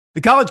The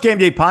College Game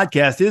Day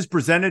podcast is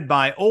presented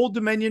by Old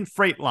Dominion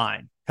Freight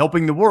Line,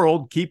 helping the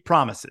world keep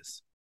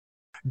promises.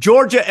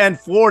 Georgia and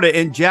Florida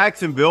in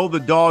Jacksonville, the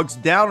Dogs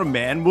down a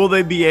man. Will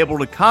they be able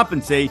to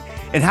compensate?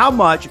 And how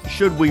much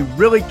should we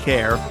really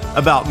care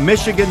about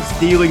Michigan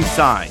stealing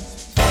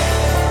signs?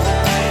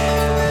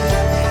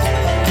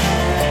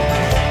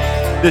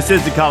 This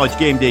is the College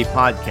Game Day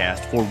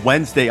podcast for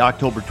Wednesday,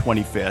 October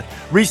 25th.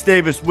 Reese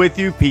Davis with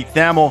you. Pete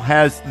Thamel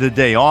has the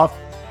day off.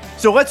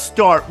 So let's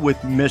start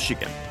with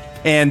Michigan.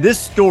 And this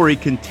story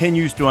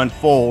continues to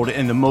unfold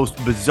in the most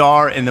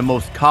bizarre and the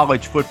most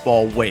college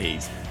football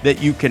ways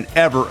that you can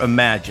ever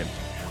imagine.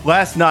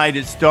 Last night,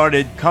 it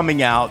started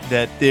coming out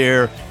that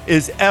there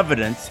is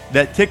evidence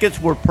that tickets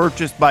were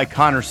purchased by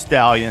Connor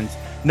Stallions,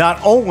 not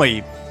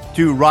only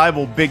to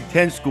rival Big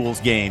Ten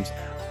schools' games,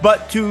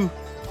 but to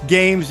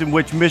games in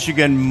which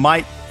Michigan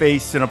might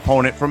face an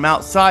opponent from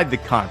outside the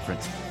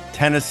conference.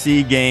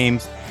 Tennessee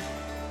games,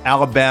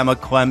 Alabama,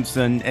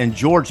 Clemson, and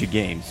Georgia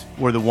games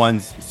were the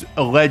ones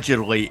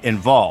allegedly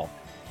involved.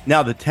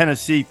 Now, the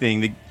Tennessee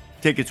thing, the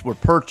tickets were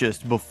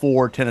purchased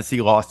before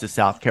Tennessee lost to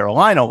South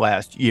Carolina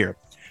last year.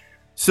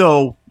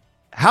 So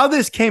how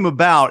this came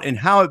about and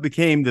how it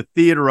became the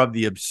theater of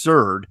the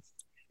absurd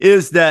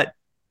is that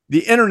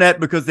the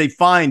internet, because they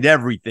find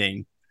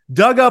everything,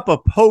 dug up a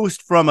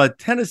post from a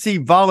Tennessee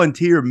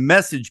volunteer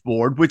message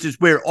board, which is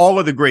where all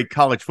of the great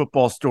college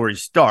football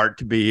stories start,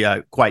 to be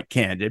quite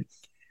candid,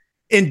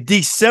 in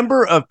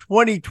December of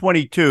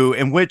 2022,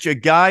 in which a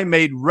guy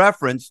made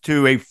reference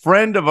to a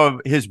friend of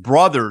his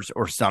brother's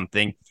or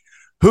something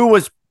who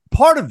was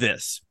part of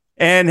this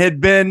and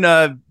had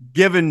been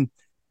given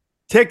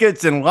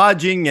tickets and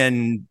lodging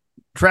and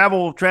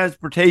travel,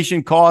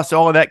 transportation costs,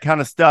 all of that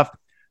kind of stuff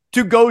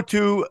to go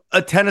to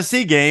a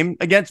Tennessee game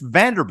against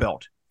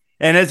Vanderbilt.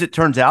 And as it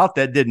turns out,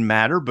 that didn't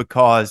matter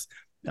because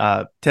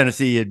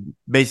Tennessee had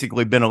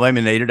basically been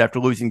eliminated after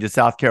losing to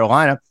South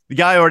Carolina. The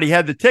guy already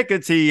had the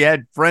tickets. He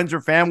had friends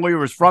or family or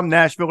was from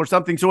Nashville or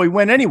something, so he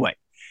went anyway.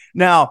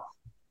 Now,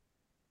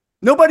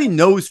 nobody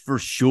knows for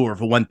sure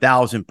for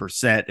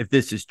 1,000% if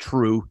this is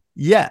true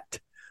yet.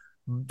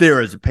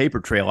 There is a paper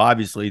trail,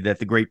 obviously, that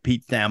the great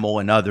Pete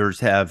Thamel and others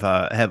have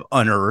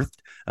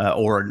unearthed,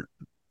 or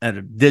a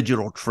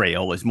digital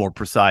trail is more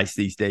precise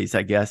these days,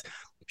 I guess,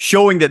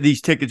 showing that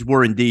these tickets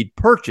were indeed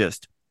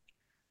purchased.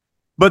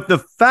 But the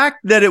fact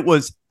that it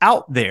was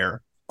out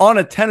there on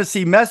a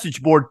Tennessee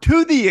message board,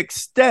 to the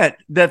extent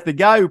that the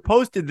guy who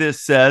posted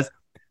this says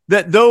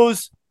that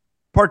those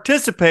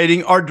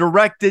participating are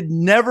directed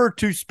never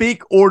to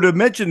speak or to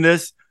mention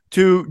this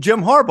to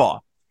Jim Harbaugh.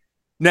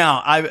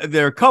 Now,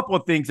 there are a couple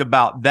of things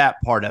about that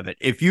part of it.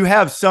 If you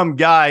have some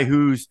guy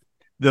who's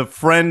the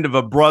friend of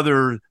a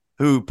brother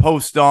who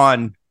posts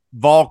on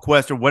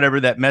VolQuest or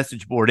whatever that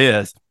message board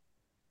is,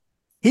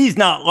 he's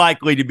not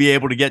likely to be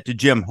able to get to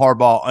Jim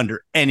Harbaugh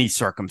under any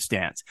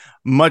circumstance,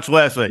 much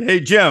less like, hey,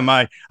 Jim,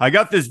 I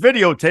got this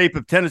videotape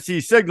of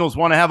Tennessee Signals.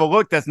 Want to have a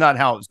look? That's not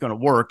how it's going to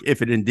work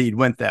if it indeed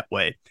went that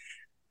way.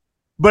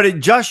 But it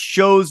just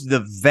shows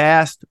the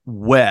vast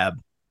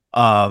web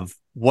of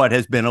what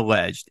has been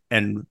alleged.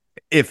 And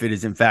if it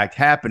is in fact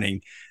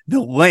happening,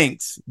 the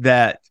lengths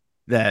that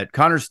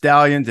Connor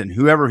Stallions and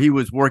whoever he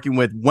was working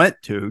with went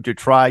to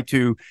try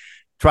to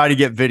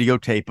get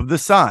videotape of the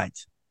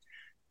signs.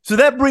 So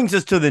that brings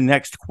us to the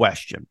next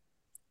question.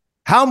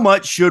 How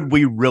much should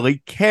we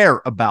really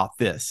care about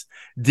this?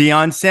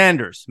 Deion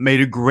Sanders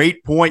made a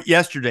great point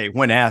yesterday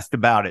when asked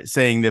about it,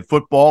 saying that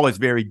football is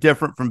very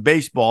different from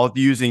baseball,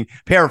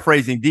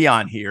 paraphrasing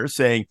Deion here,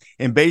 saying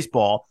in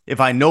baseball, if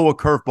I know a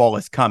curveball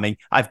is coming,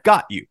 I've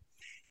got you.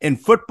 In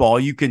football,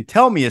 you can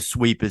tell me a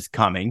sweep is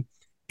coming,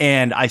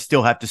 and I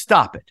still have to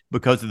stop it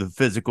because of the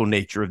physical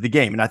nature of the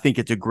game. And I think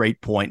it's a great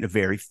point and a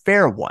very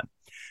fair one.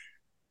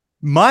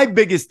 My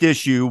biggest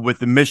issue with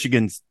the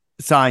Michigan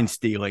sign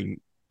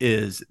stealing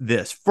is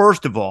this.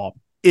 First of all,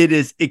 it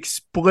is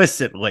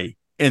explicitly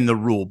in the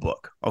rule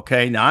book.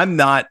 Okay. Now I'm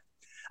not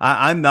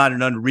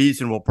an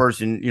unreasonable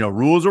person. You know,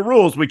 rules are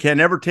rules. We can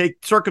never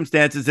take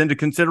circumstances into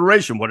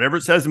consideration. Whatever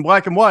it says in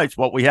black and white is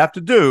what we have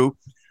to do.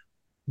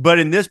 But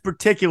in this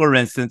particular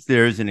instance,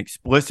 there is an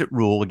explicit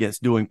rule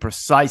against doing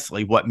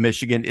precisely what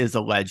Michigan is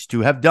alleged to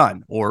have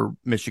done, or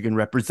Michigan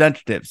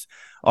representatives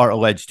are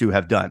alleged to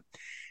have done.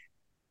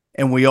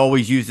 And we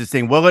always use this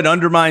thing, well, it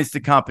undermines the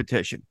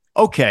competition.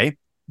 Okay,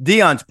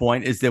 Deion's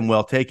point is then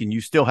well taken.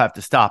 You still have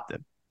to stop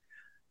them.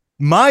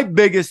 My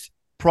biggest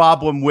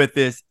problem with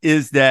this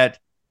is that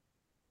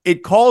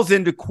it calls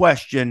into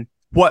question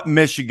what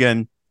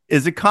Michigan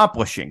is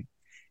accomplishing.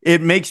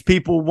 It makes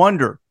people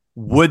wonder,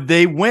 would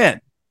they win?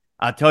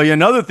 I'll tell you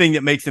another thing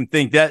that makes them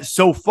think that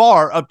so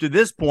far up to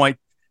this point,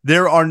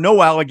 there are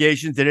no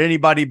allegations that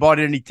anybody bought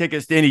any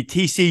tickets to any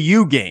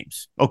TCU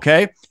games.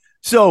 Okay,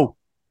 so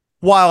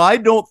while I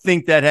don't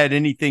think that had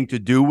anything to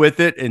do with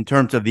it in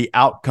terms of the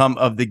outcome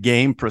of the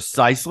game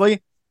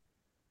precisely,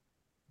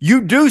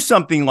 you do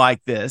something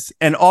like this,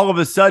 and all of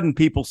a sudden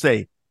people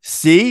say,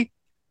 see,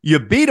 you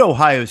beat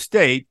Ohio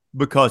State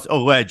because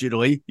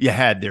allegedly you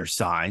had their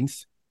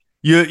signs.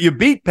 You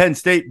beat Penn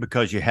State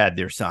because you had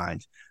their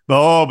signs.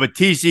 But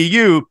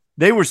TCU,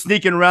 They were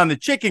sneaking around the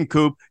chicken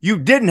coop. You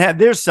didn't have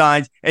their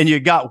signs, and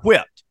you got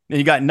whipped, and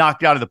you got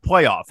knocked out of the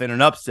playoff in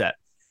an upset.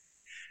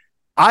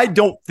 I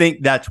don't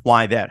think that's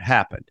why that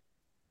happened.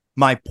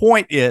 My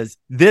point is,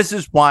 this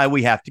is why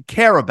we have to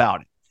care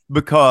about it,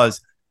 because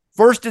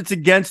first, it's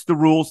against the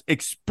rules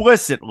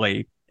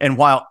explicitly, and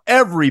while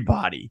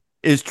everybody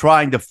is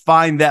trying to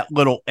find that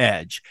little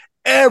edge,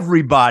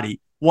 everybody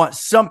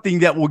wants something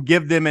that will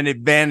give them an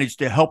advantage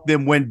to help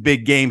them win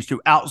big games, to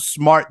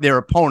outsmart their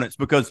opponents,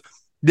 because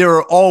there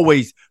are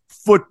always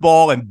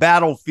football and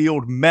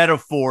battlefield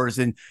metaphors,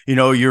 and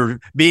you're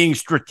being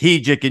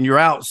strategic and you're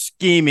out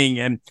scheming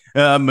and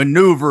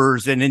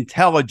maneuvers and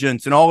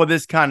intelligence and all of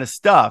this kind of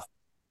stuff.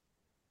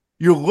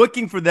 You're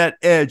looking for that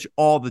edge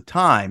all the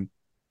time,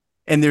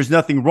 and there's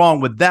nothing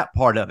wrong with that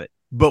part of it.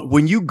 But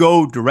when you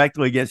go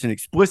directly against an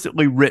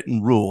explicitly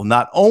written rule,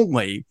 not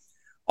only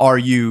are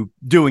you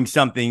doing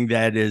something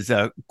that is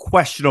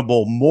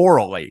questionable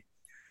morally,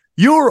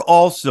 you're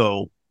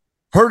also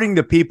hurting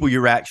the people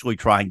you're actually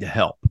trying to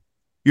help.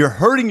 You're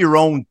hurting your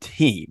own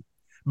team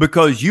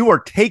because you are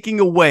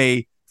taking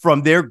away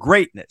from their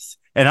greatness.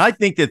 And I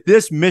think that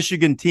this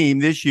Michigan team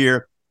this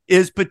year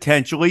is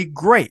potentially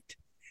great.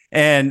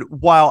 And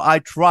while I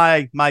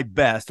try my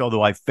best,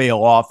 although I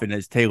fail often,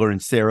 as Taylor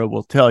and Sarah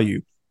will tell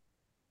you,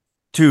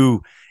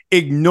 to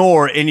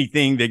ignore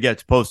anything that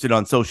gets posted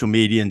on social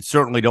media and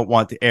certainly don't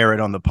want to air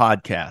it on the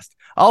podcast,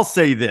 I'll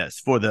say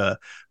this for the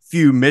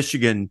few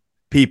Michigan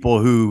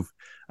people who've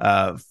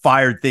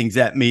fired things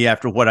at me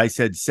after what I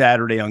said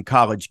Saturday on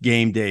College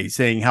Game Day,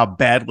 saying how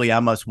badly I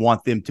must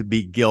want them to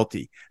be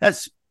guilty.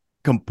 That's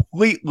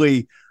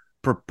completely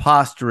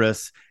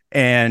preposterous,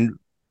 and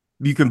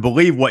you can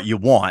believe what you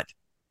want.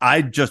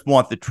 I just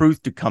want the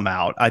truth to come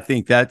out. I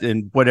think that,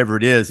 and whatever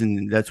it is,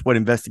 and that's what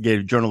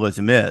investigative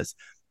journalism is.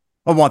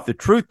 I want the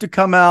truth to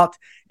come out,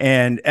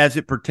 and as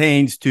it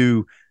pertains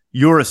to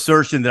your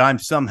assertion that I'm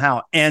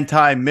somehow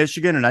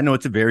anti-Michigan, and I know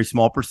it's a very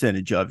small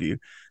percentage of you,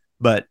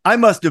 but I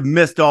must have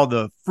missed all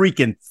the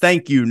freaking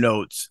thank you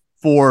notes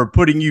for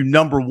putting you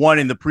number one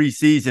in the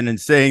preseason and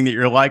saying that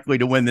you're likely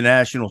to win the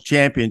national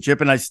championship.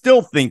 And I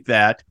still think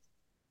that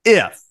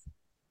if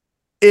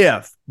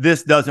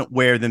this doesn't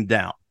wear them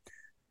down.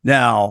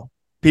 Now,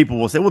 people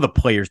will say, well, the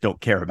players don't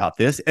care about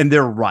this. And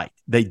they're right.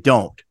 They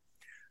don't.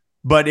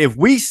 But if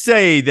we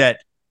say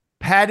that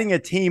patting a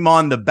team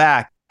on the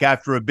back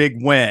after a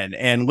big win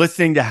and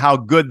listening to how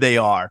good they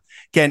are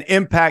can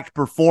impact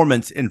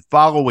performance in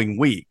following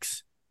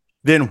weeks,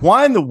 then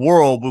why in the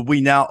world would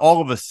we now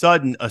all of a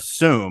sudden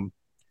assume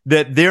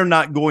that they're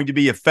not going to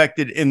be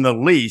affected in the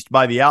least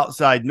by the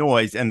outside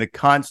noise and the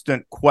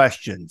constant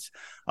questions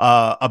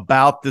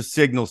about the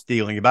signal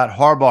stealing, about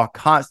Harbaugh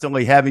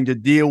constantly having to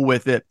deal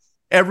with it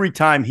every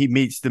time he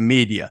meets the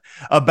media,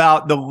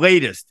 about the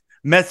latest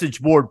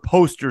message board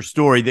poster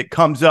story that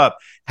comes up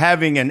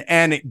having an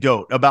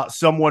anecdote about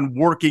someone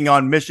working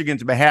on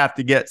Michigan's behalf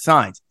to get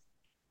signs?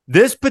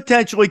 This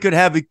potentially could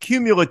have a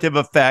cumulative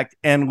effect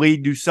and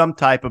lead to some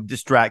type of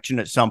distraction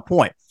at some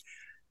point.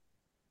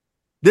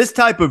 This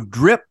type of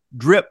drip,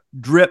 drip,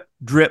 drip,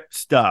 drip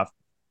stuff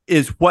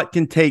is what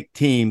can take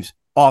teams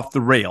off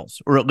the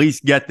rails, or at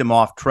least get them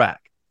off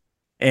track.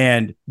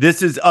 And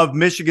this is of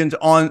Michigan's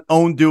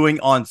own doing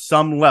on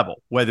some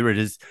level, whether it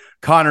is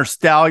Connor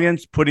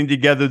Stalions putting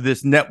together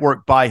this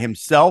network by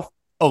himself,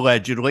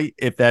 allegedly,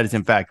 if that is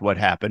in fact what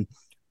happened,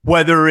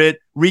 whether it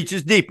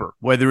reaches deeper,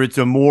 whether it's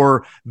a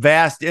more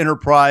vast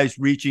enterprise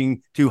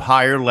reaching to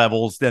higher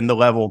levels than the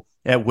level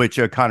at which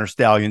Connor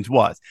Stalions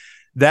was.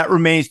 That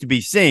remains to be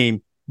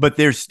seen, but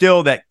there's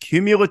still that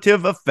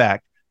cumulative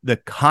effect, the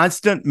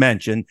constant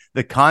mention,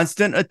 the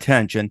constant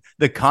attention,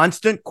 the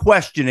constant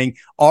questioning,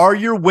 are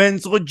your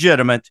wins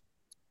legitimate,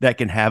 that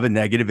can have a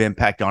negative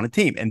impact on a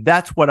team. And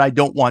that's what I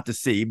don't want to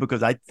see,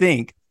 because I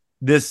think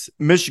this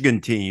Michigan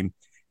team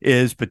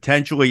is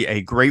potentially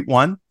a great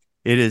one.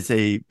 It is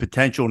a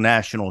potential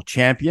national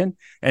champion,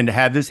 and to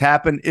have this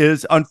happen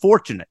is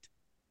unfortunate,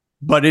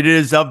 but it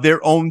is of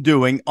their own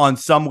doing on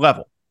some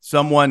level.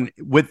 Someone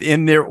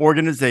within their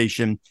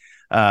organization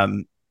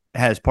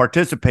has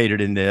participated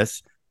in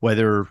this,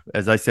 whether,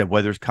 as I said,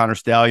 whether it's Connor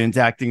Stalions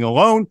acting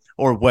alone,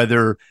 or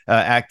whether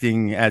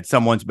acting at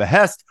someone's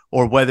behest,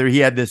 or whether he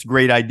had this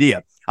great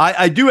idea.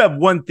 I do have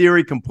one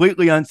theory,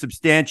 completely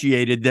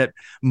unsubstantiated, that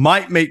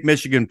might make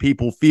Michigan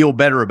people feel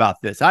better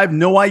about this. I have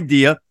no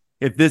idea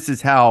if this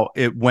is how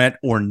it went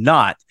or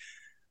not,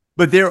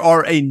 but there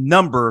are a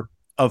number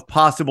of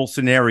possible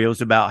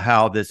scenarios about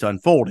how this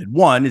unfolded.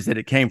 One is that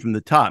it came from the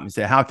top and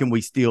said, how can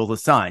we steal the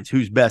signs?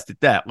 Who's best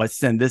at that? Let's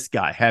send this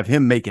guy, have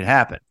him make it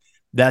happen.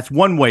 That's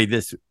one way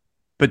this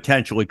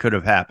potentially could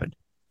have happened.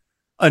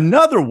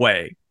 Another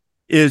way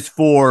is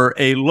for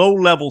a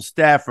low-level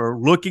staffer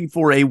looking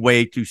for a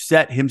way to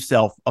set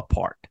himself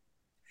apart.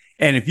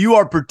 And if you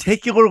are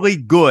particularly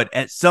good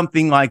at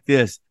something like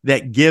this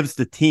that gives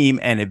the team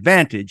an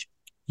advantage,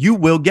 you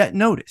will get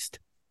noticed.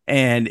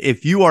 And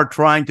if you are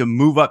trying to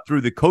move up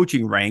through the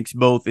coaching ranks,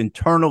 both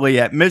internally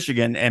at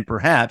Michigan and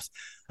perhaps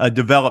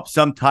develop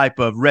some type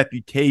of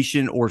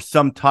reputation or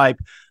some type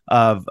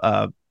of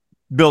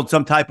build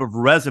some type of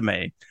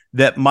resume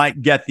that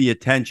might get the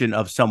attention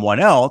of someone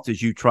else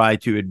as you try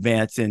to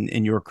advance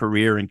in your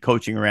career in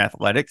coaching or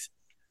athletics,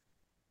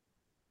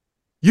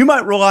 you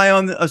might rely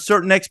on a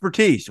certain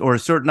expertise or a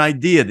certain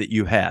idea that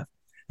you have.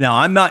 Now,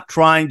 I'm not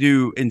trying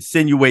to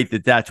insinuate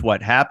that that's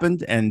what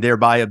happened and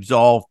thereby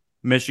absolve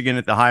Michigan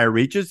at the higher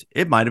reaches.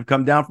 It might have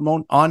come down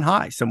from on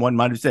high. Someone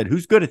might have said,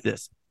 who's good at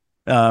this?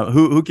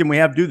 Who can we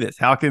have do this?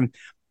 How can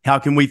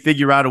we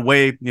figure out a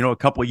way, a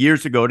couple of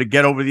years ago to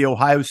get over the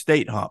Ohio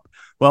State hump?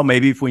 Well,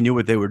 maybe if we knew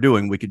what they were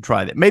doing, we could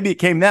try that. Maybe it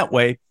came that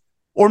way,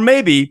 or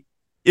maybe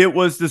it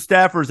was the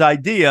staffer's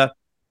idea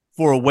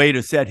for a way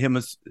to set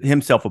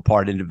himself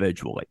apart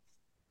individually.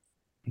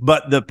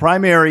 But the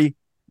primary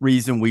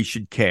reason we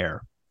should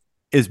care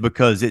is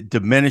because it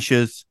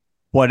diminishes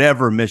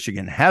whatever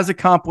Michigan has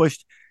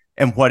accomplished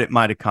and what it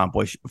might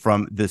accomplish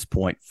from this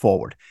point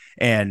forward.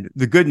 And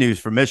the good news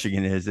for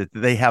Michigan is that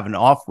they have an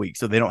off week,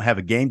 so they don't have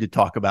a game to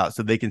talk about,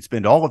 so they can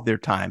spend all of their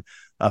time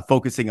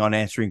focusing on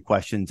answering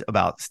questions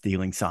about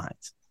stealing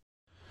signs.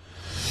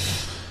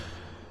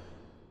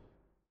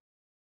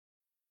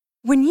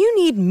 When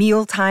you need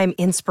mealtime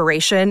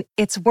inspiration,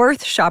 it's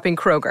worth shopping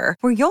Kroger,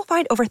 where you'll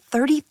find over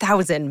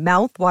 30,000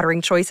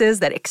 mouth-watering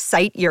choices that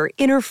excite your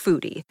inner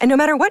foodie. And no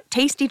matter what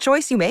tasty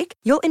choice you make,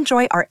 you'll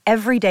enjoy our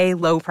everyday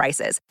low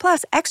prices,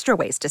 plus extra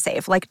ways to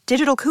save, like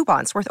digital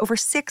coupons worth over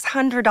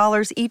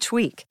 $600 each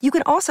week. You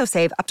can also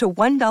save up to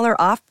 $1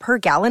 off per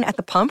gallon at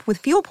the pump with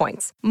fuel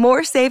points.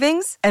 More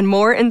savings and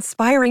more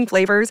inspiring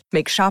flavors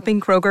make shopping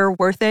Kroger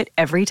worth it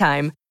every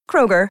time.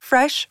 Kroger,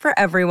 fresh for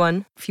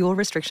everyone. Fuel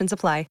restrictions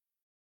apply.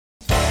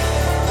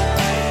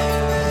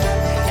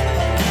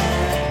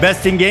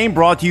 Best in Game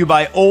brought to you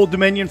by Old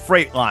Dominion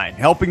Freight Line,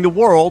 helping the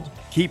world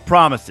keep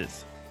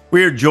promises.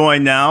 We are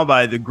joined now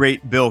by the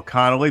great Bill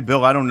Connolly.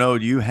 Bill, I don't know,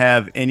 do you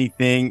have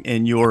anything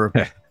in your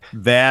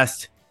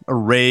vast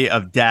array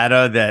of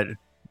data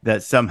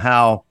that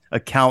somehow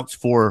accounts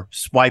for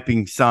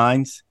swiping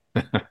signs?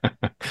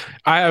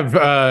 I have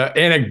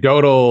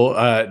anecdotal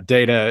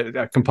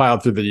data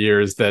compiled through the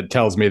years that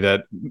tells me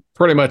that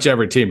pretty much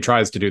every team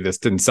tries to do this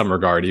in some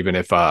regard, even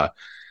if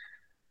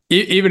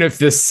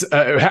this,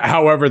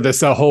 however, this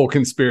whole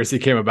conspiracy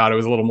came about, it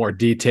was a little more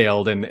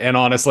detailed and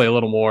honestly a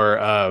little more,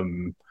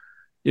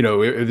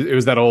 it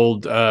was that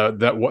old,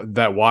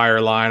 that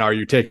wire line. Are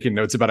you taking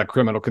notes about a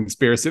criminal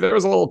conspiracy? There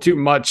was a little too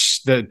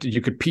much that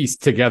you could piece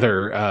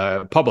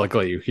together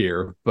publicly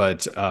here,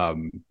 but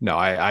no,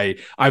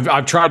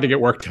 I've tried to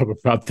get worked up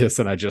about this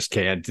and I just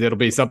can't. It'll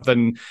be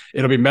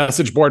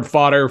message board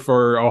fodder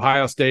for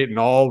Ohio State and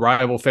all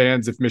rival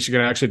fans. If Michigan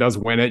actually does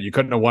win it, you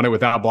couldn't have won it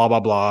without blah, blah,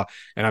 blah.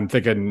 And I'm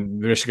thinking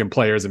the Michigan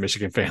players and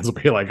Michigan fans will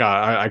be like,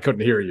 I couldn't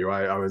hear you.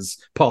 I was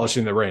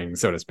polishing the ring,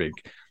 so to speak.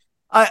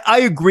 I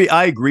agree.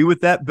 I agree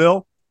with that,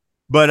 Bill,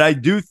 but I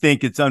do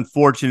think it's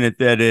unfortunate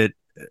that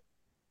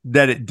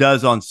it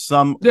does on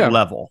some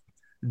level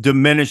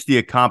diminish the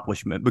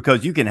accomplishment,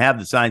 because you can have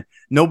the signs.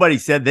 Nobody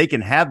said they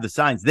can have the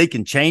signs. They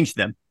can change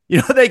them.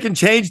 They can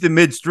change them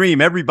midstream.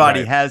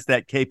 Everybody has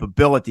that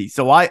capability.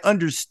 So I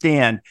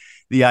understand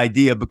the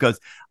idea, because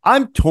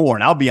I'm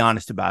torn. I'll be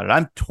honest about it.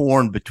 I'm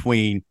torn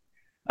between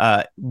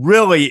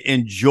really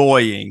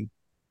enjoying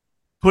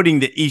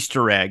putting the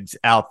Easter eggs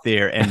out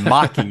there and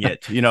mocking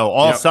it,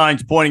 all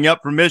signs pointing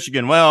up for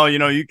Michigan. Well,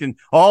 you can,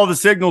 all the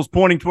signals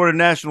pointing toward a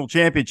national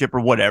championship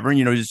or whatever,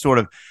 just sort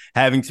of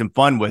having some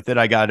fun with it.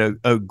 I got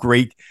a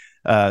great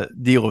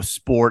deal of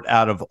sport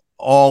out of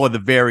all of the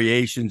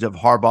variations of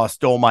Harbaugh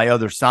stole my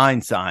other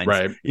signs,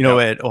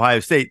 at Ohio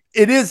State.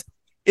 It is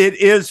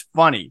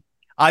funny.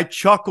 I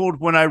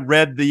chuckled when I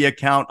read the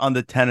account on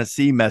the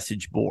Tennessee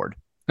message board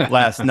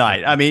last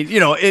night. I mean,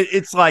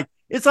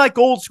 it's like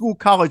old school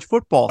college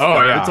football stuff.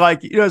 Oh, yeah. It's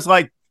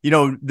like the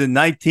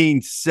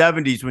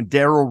 1970s when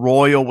Darrell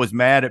Royal was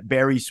mad at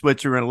Barry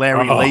Switzer and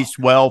Larry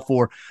Lacewell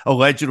for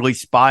allegedly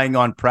spying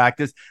on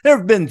practice. There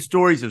have been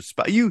stories of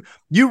you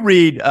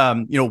read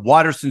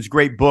Watterson's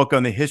great book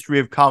on the history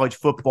of college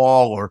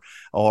football,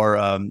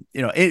 or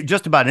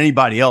just about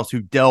anybody else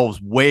who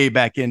delves way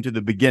back into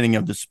the beginning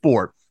of the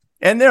sport.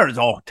 And there's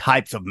all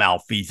types of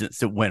malfeasance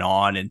that went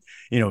on, and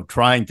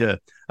trying to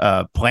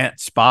plant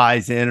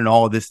spies in and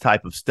all of this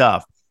type of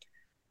stuff.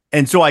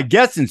 And so I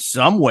guess in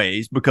some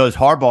ways, because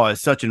Harbaugh is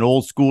such an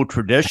old school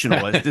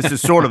traditionalist, this is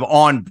sort of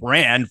on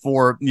brand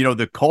for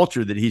the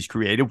culture that he's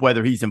created,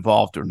 whether he's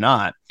involved or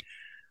not.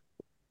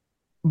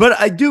 But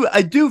I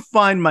do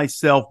find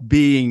myself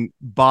being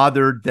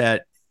bothered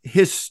that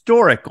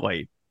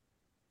historically,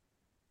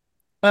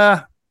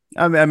 I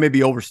may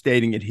be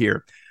overstating it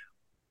here,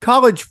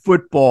 college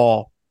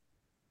football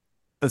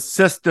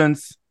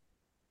assistants,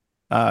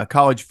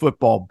 college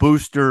football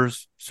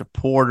boosters,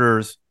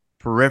 supporters,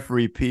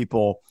 periphery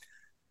people,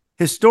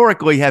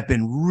 historically have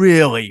been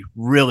really,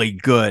 really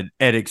good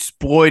at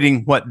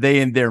exploiting what they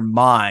in their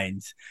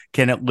minds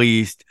can at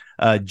least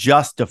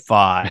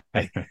justify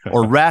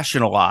or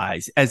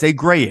rationalize as a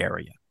gray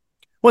area.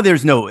 Well,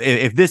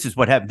 if this is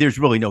what happened, there's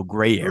really no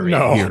gray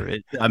area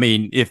here. I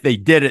mean, if they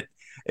did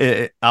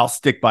it, I'll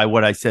stick by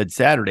what I said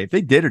Saturday. If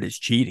they did it, it's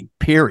cheating,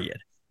 period.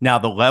 Now,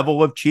 the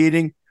level of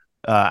cheating,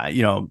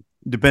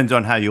 Depends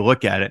on how you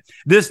look at it.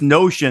 This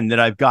notion that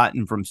I've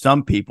gotten from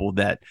some people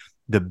that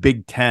the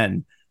Big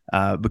Ten,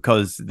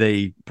 because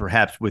they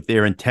perhaps with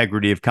their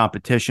integrity of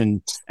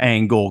competition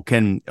angle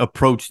can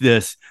approach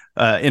this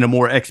in a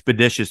more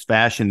expeditious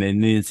fashion than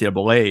the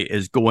NCAA,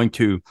 is going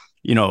to,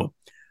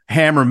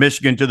 hammer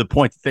Michigan to the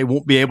point that they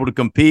won't be able to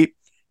compete.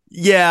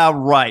 Yeah,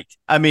 right.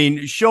 I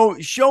mean, show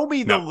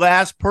me the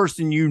last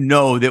person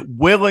that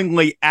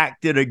willingly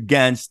acted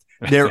against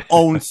their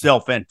own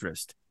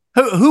self-interest.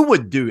 Who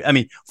would do? I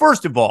mean,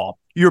 first of all,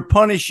 you're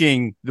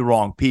punishing the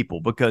wrong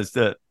people, because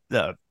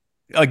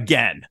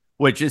again,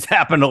 which has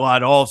happened a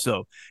lot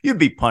also, you'd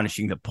be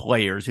punishing the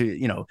players who,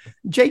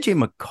 JJ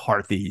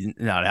McCarthy's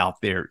not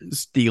out there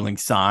stealing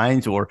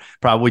signs, or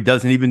probably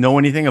doesn't even know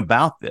anything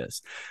about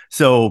this.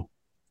 So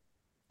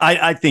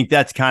I think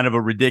that's kind of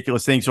a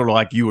ridiculous thing, sort of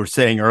like you were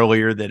saying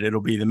earlier, that it'll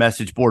be the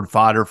message board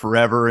fodder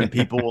forever, and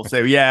people will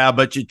say, yeah,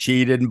 but you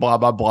cheated and blah,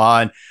 blah,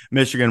 blah, and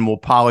Michigan will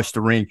polish the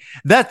ring.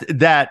 That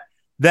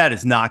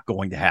is not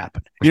going to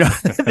happen.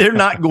 They're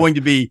not going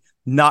to be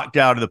knocked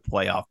out of the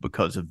playoff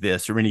because of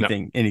this or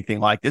anything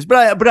like this.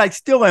 But I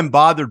still am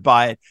bothered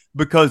by it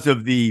because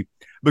of the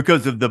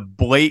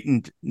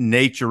blatant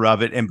nature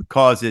of it, and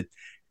because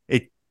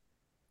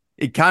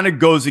it kind of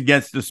goes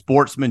against the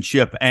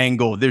sportsmanship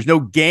angle. There's no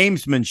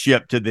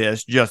gamesmanship to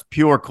this, just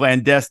pure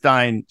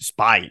clandestine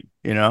spying,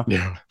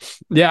 Yeah.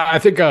 I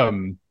think,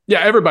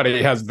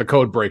 everybody has the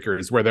code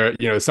breakers where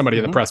they're, somebody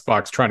in the press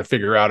box trying to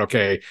figure out,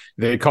 okay,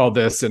 they called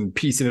this and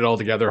piecing it all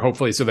together,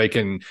 hopefully so they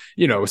can,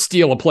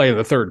 steal a play in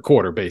the third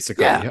quarter,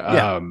 basically.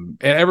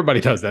 And everybody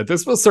does that.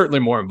 This was certainly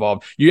more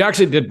involved. You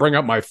actually did bring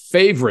up my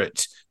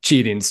favorite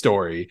cheating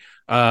story,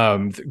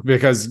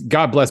 because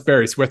God bless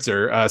Barry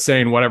Switzer,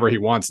 saying whatever he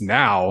wants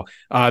now.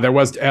 There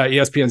was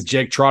ESPN's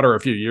Jake Trotter a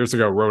few years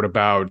ago wrote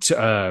about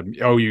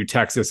OU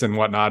Texas and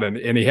whatnot,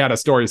 and he had a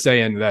story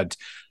saying that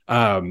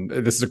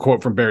this is a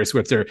quote from Barry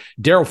Switzer: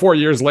 Darryl 4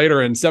 years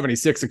later in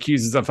 76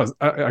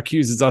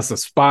 accuses us of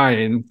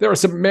spying. There are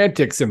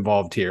semantics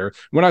involved here.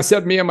 When I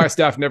said me and my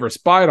staff never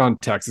spied on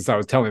Texas, I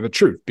was telling the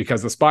truth,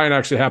 because the spying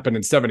actually happened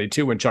in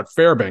 72 when Chuck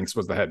Fairbanks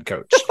was the head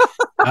coach.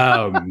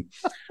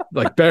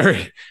 Like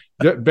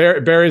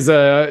Barry's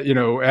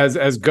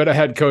as good a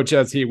head coach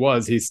as he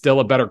was, he's still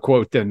a better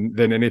quote than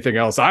anything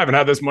else. I haven't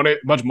had this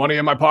much money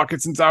in my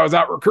pocket since I was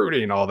out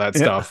recruiting, all that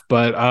stuff.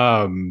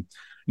 But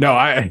no,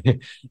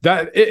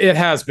 it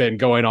has been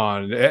going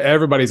on.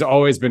 Everybody's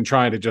always been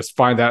trying to just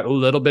find that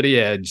little bitty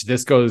edge.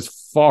 This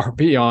goes far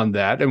beyond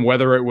that, and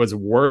whether it was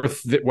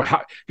worth it,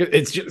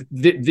 it's just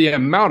the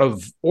amount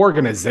of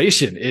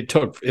organization it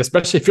took,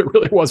 especially if it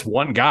really was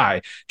one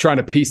guy trying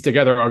to piece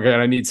together, okay,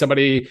 I need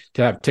somebody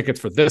to have tickets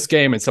for this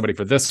game and somebody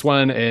for this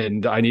one,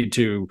 and I need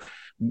to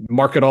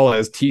market all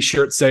as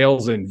t-shirt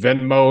sales and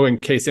Venmo in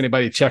case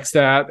anybody checks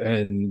that,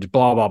 and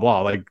blah, blah,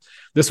 blah. Like,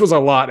 this was a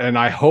lot, and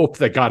I hope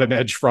they got an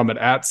edge from it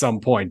at some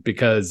point,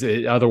 because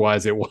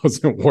otherwise it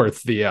wasn't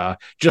worth the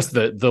just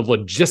the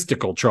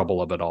logistical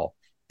trouble of it all.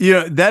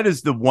 That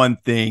is the one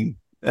thing.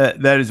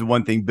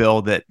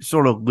 Bill, that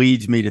sort of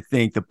leads me to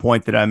think the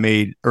point that I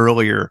made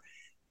earlier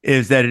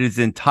is that it is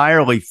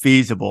entirely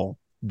feasible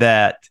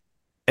that,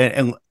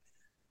 and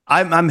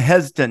I'm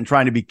hesitant and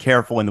trying to be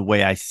careful in the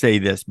way I say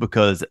this,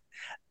 because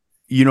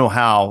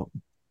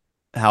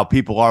how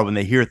people are when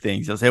they hear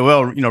things. They'll say,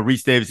 well,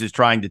 Reese Davis is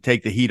trying to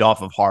take the heat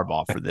off of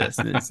Harbaugh for this.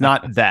 And it's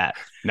not that.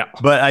 No.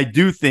 But I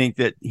do think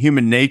that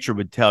human nature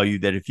would tell you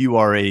that if you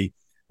are a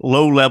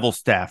low-level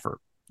staffer,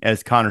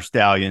 as Connor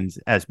Stallions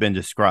has been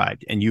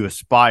described, and you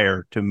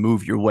aspire to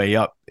move your way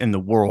up in the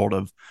world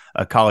of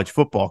college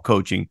football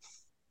coaching,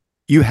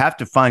 you have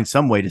to find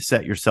some way to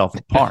set yourself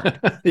apart.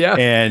 Yeah.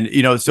 And,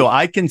 so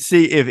I can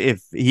see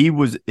if he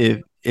was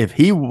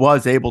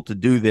able to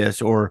do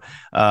this, or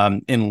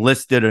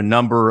enlisted a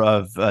number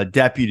of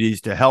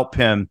deputies to help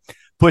him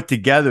put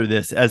together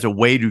this as a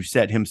way to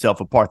set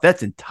himself apart,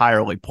 that's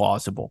entirely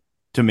plausible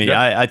to me.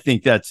 Yeah. I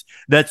think that's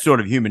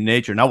sort of human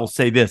nature. And I will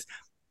say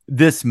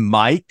this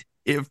might,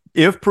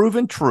 if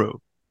proven true,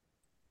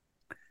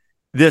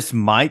 this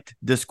might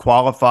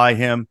disqualify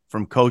him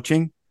from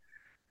coaching.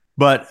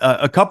 But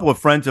a couple of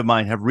friends of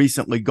mine have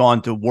recently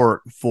gone to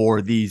work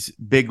for these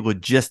big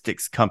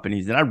logistics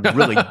companies that I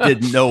really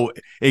didn't know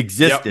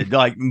existed,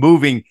 like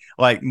moving,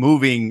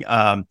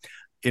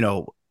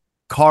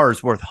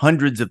 cars worth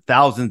hundreds of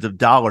thousands of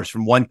dollars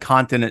from one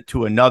continent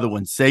to another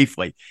one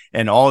safely,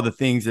 and all the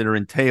things that are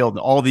entailed, and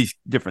all these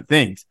different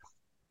things.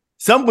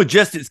 Some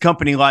logistics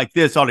company like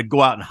this ought to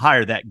go out and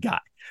hire that guy.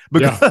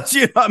 Because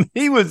he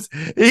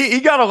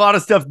got a lot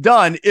of stuff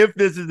done. If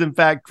this is in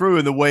fact true,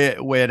 and the way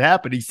it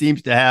happened, he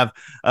seems to have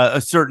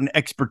a certain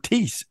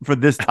expertise for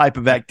this type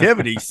of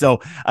activity. So,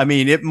 I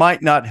mean, it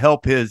might not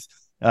help his,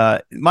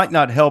 I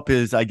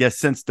guess,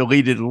 since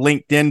deleted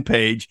LinkedIn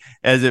page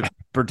as it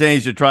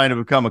pertains to trying to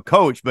become a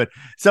coach. But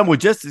some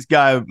logistics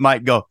guy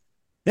might go,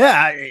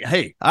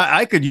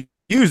 I could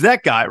use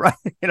that guy, right?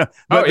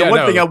 But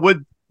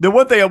the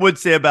one thing I would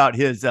say about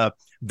his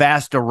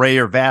vast array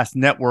or vast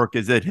network,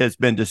 as it has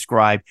been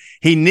described,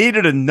 he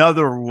needed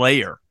another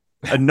layer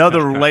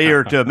another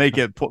layer to make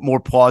it more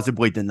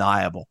plausibly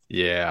deniable.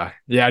 Yeah.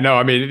 No,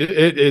 I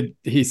mean,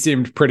 he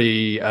seemed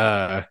pretty.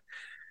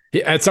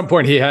 At some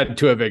point, he had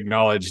to have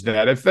acknowledged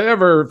that if they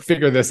ever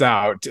figure this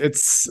out,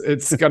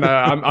 it's gonna.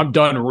 I'm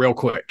done real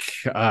quick.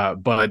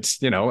 But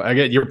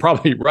again, you're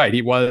probably right.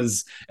 He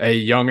was a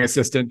young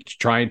assistant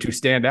trying to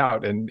stand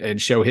out and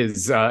show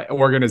his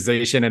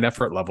organization and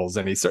effort levels,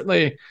 and he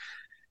certainly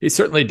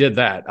did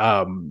that.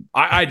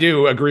 I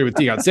do agree with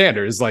Deion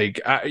Sanders. Like,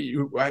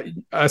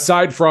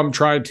 aside from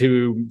trying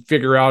to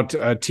figure out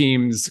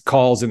teams'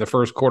 calls in the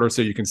first quarter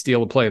so you can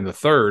steal a play in the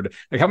third,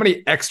 like, how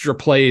many extra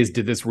plays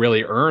did this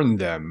really earn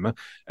them?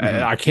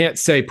 I can't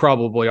say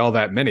probably all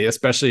that many,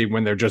 especially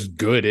when they're just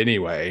good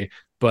anyway.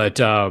 But,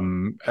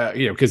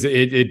 because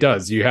it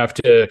does. You have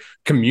to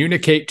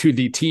communicate to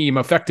the team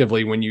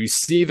effectively when you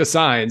see the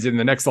signs in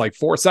the next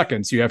 4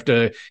 seconds. You have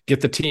to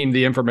get the team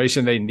the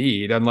information they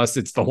need, unless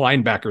it's the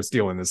linebacker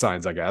stealing the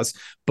signs, I guess.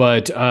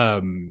 But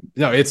no,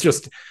 it's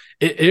just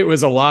it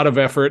was a lot of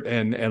effort.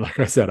 And like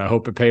I said, I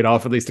hope it paid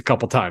off at least a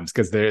couple times,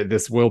 because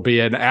this will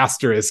be an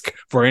asterisk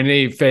for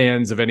any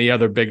fans of any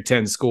other Big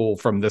Ten school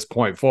from this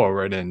point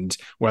forward, and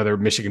whether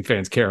Michigan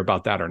fans care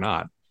about that or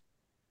not.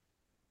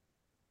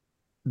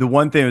 The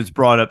one thing that was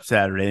brought up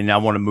Saturday, and I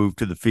want to move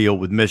to the field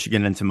with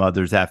Michigan and some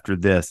others after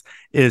this,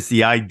 is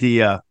the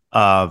idea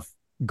of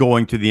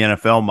going to the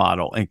NFL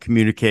model and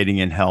communicating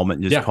in helmet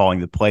and just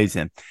calling the plays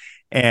in.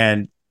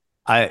 And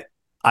I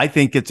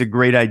think it's a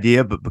great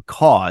idea, but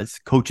because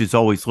coaches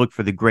always look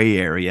for the gray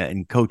area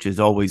and coaches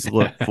always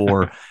look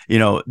for,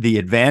 the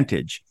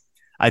advantage,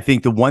 I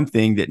think the one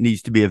thing that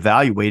needs to be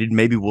evaluated,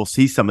 maybe we'll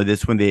see some of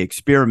this when they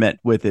experiment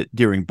with it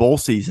during bowl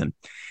season,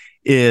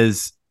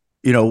 is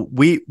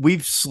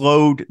we've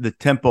slowed the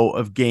tempo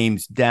of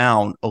games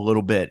down a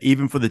little bit,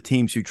 even for the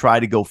teams who try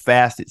to go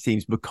fast, it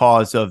seems,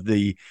 because of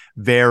the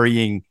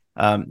varying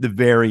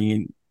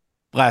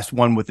last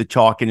one with the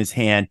chalk in his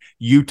hand.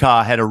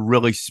 Utah had a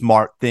really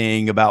smart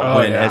thing about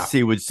when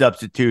SC would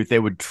substitute, they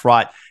would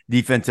trot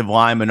defensive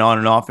linemen on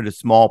and off at a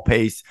slow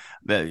pace.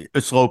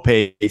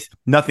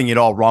 Nothing at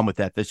all wrong with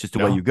that. That's just the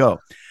way you go.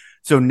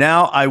 So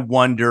now I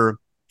wonder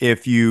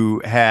if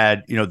you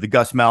had, the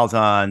Gus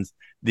Malzahns,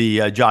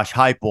 the Josh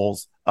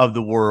Heupels of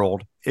the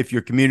world, if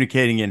you're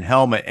communicating in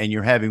helmet and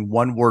you're having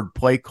one-word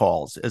play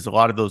calls, as a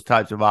lot of those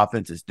types of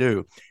offenses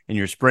do, and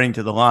you're sprinting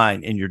to the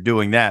line and you're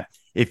doing that,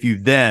 if you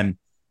then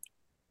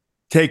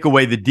take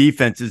away the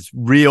defense's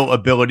real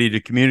ability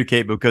to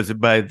communicate, because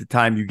by the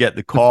time you get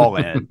the call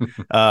in,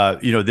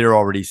 they're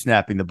already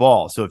snapping the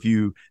ball. So if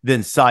you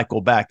then cycle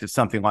back to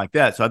something like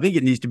that, so I think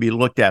it needs to be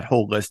looked at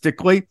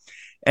holistically.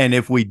 And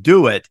if we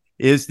do it,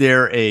 is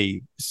there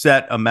a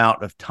set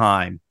amount of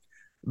time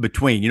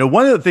between?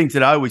 One of the things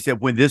that I always said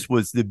when this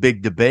was the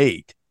big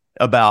debate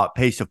about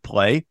pace of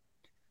play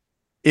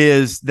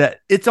is that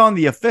it's on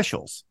the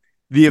officials.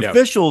 The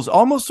officials,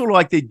 almost sort of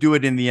like they do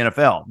it in the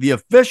NFL, the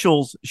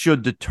officials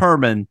should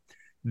determine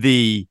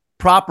the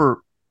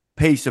proper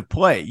pace of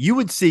play. You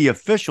would see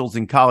officials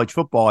in college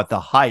football at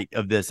the height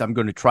of this, I'm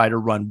going to try to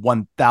run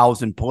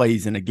 1,000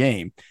 plays in a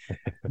game,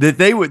 that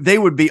they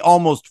would be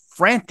almost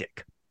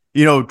frantic,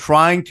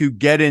 trying to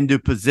get into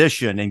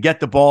position and get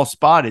the ball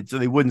spotted so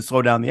they wouldn't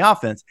slow down the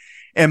offense.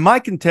 And my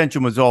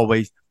contention was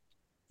always,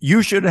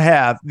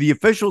 the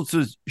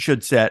officials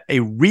should set a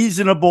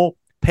reasonable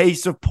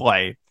pace of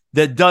play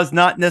that does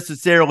not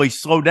necessarily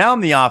slow down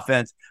the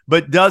offense,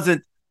 but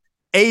doesn't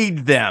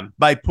aid them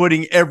by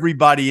putting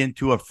everybody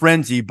into a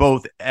frenzy,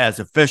 both as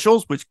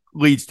officials, which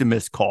leads to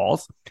missed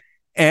calls,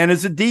 and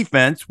as a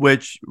defense,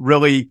 which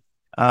really,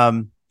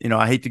 I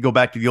hate to go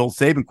back to the old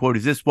Saban quote,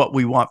 is this what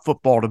we want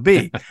football to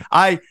be?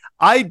 I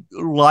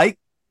like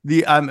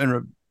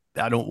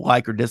I don't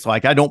like or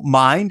dislike, I don't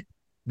mind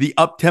the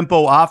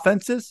up-tempo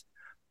offenses,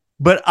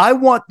 but I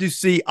want to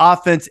see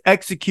offense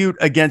execute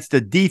against a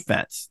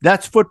defense.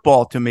 That's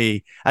football to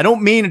me. I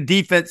don't mean a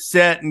defense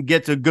set and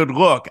gets a good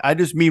look. I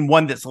just mean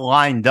one that's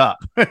lined up,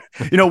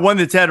 one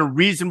that's had a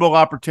reasonable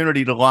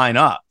opportunity to line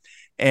up.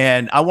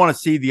 And I want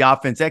to see the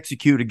offense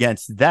execute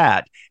against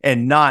that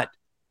and not,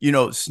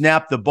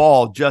 snap the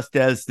ball just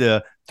as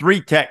the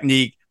 3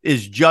 technique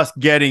is just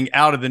getting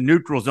out of the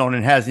neutral zone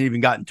and hasn't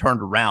even gotten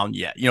turned around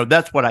yet.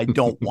 That's what I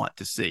don't want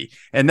to see.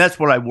 And that's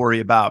what I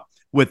worry about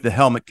with the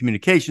helmet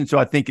communication. So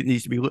I think it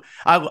needs to be,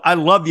 I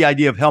love the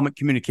idea of helmet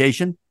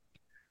communication.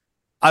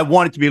 I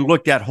want it to be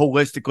looked at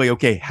holistically.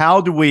 Okay,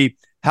 how do we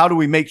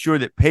make sure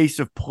that pace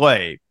of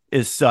play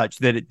is such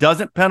that it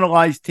doesn't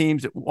penalize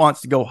teams that want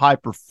to go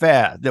hyper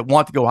fast,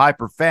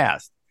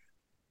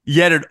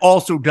 yet it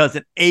also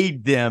doesn't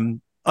aid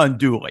them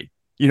unduly,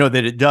 that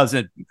it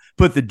doesn't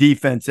put the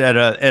defense at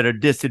a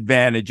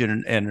disadvantage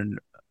in an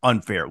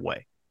unfair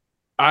way.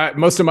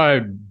 Most of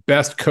my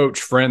best coach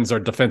friends are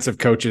defensive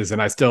coaches,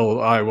 and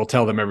I will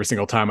tell them every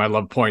single time I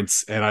love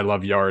points and I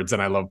love yards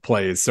and I love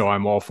plays. So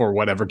I'm all for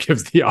whatever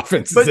gives the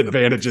offenses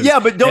advantages. Yeah,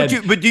 but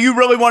do you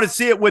really want to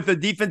see it with a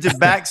defensive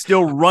back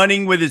still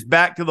running with his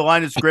back to the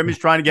line of scrimmage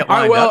trying to get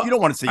lined up? You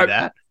don't want to see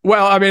that.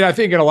 Well, I mean, I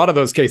think in a lot of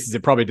those cases,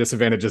 it probably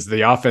disadvantages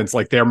the offense.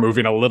 Like they're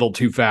moving a little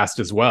too fast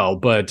as well.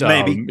 But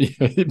Maybe.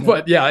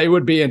 but yeah, it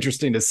would be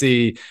interesting to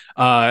see,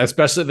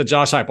 especially the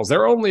Josh Heupels.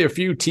 There are only a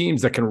few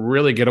teams that can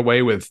really get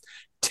away with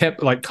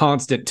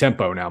constant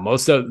tempo now.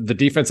 Most of the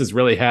defenses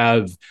really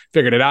have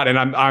figured it out, and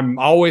I'm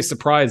always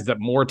surprised that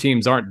more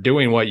teams aren't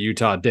doing what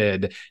Utah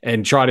did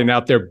and trotting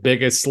out their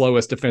biggest,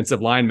 slowest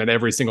defensive lineman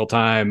every single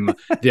time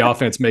the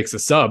offense makes a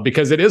sub,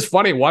 because it is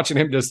funny watching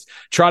him just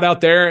trot out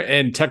there,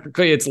 and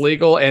technically it's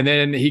legal, and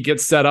then he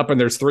gets set up and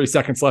there's 3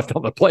 seconds left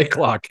on the play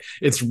clock.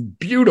 It's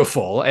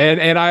beautiful,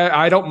 and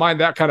I don't mind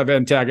that kind of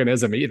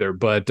antagonism either,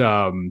 but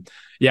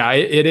yeah,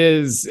 it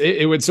is.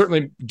 It would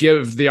certainly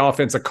give the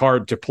offense a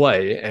card to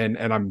play, and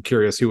I'm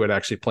curious who would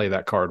actually play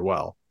that card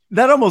well.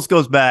 That almost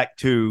goes back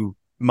to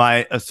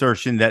my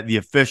assertion that the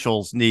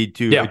officials need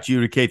to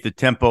adjudicate the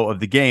tempo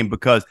of the game,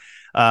 because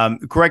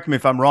correct me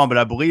if I'm wrong, but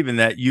I believe in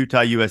that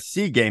Utah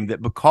USC game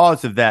that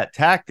because of that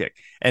tactic,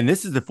 and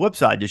this is the flip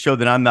side to show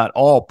that I'm not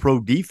all pro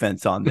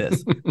defense on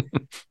this,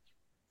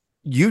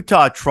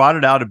 Utah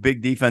trotted out a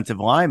big defensive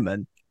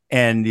lineman,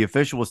 and the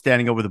official was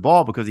standing over the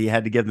ball because he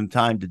had to give them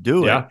time to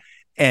do it.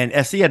 And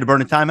SC had to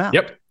burn a timeout.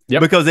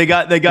 Yep. Because they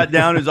got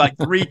down. It was like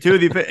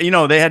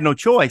 3-2. They had no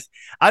choice.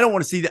 I don't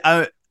want to see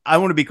that. I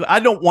want to be. I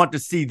don't want to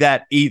see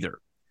that either.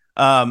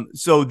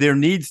 So there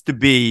needs to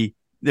be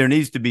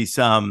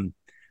some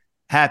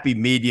happy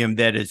medium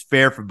that is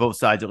fair for both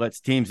sides. It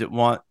lets teams that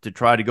want to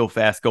try to go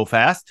fast go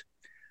fast.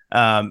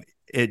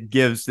 It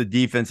gives the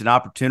defense an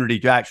opportunity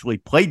to actually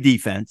play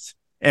defense,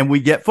 and we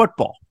get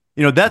football.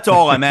 That's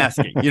all I'm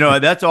asking.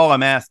 That's all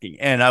I'm asking.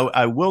 And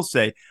I will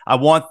say I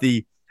want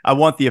the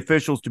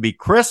officials to be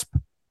crisp.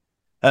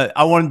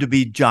 I want them to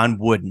be John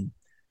Wooden.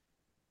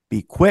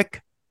 Be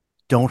quick,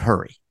 don't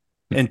hurry,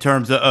 in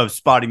terms of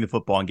spotting the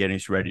football and getting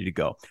us ready to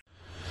go.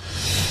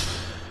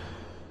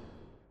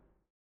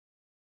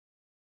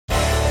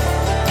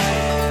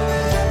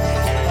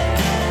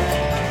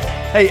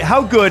 Hey,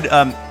 how good,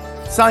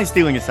 sign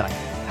stealing aside,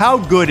 how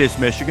good is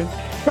Michigan?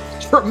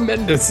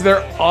 Tremendous.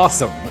 They're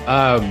awesome.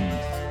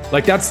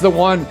 That's the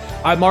one.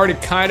 I'm already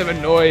kind of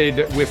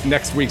annoyed with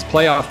next week's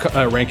playoff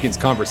rankings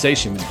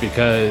conversations,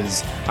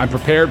 because I'm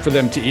prepared for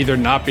them to either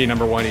not be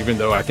number one, even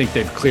though I think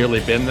they've clearly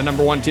been the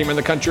number one team in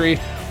the country,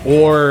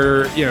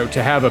 or,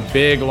 to have a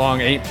big,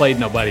 long, ain't played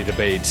nobody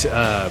debate.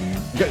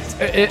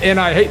 And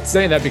I hate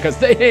saying that because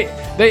they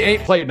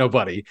ain't played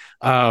nobody.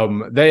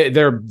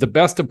 They're the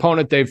best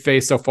opponent they've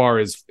faced so far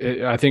is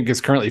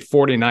currently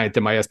 49th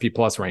in my SP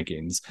Plus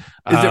rankings.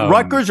 Is it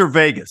Rutgers or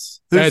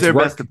Vegas? Who's their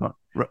best opponent?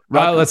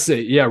 Let's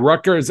see. Yeah,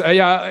 Rutgers.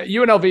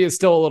 UNLV is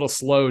still a little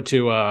slow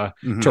to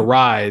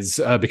rise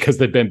because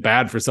they've been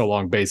bad for so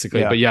long,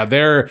 basically. Yeah.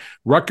 But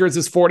Rutgers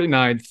is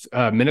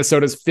 49th,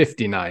 Minnesota's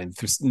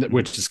 59th,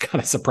 which is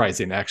kind of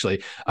surprising,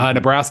 actually.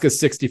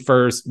 Nebraska's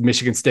 61st,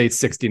 Michigan State's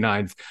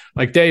 69th.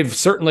 They've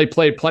certainly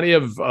played plenty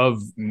of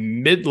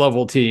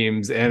mid-level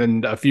teams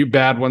and a few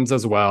bad ones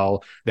as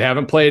well. They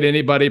haven't played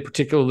anybody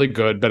particularly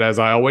good, but as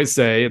I always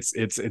say,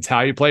 it's how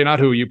you play, not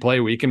who you play.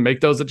 We can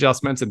make those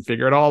adjustments and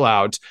figure it all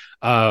out.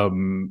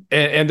 And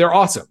they're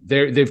awesome.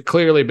 They've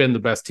clearly been the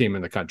best team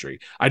in the country.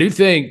 I do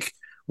think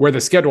where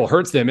the schedule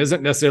hurts them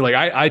isn't necessarily,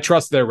 I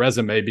trust their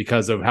resume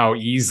because of how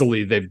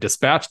easily they've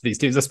dispatched these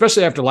teams,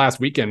 especially after last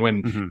weekend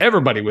when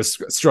everybody was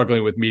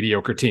struggling with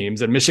mediocre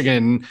teams, and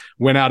Michigan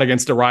went out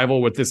against a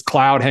rival with this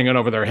cloud hanging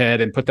over their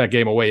head and put that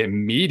game away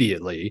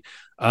immediately.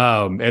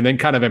 And then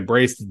kind of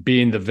embraced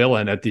being the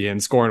villain at the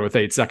end, scoring with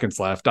 8 seconds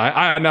left.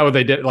 I know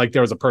they did,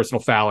 there was a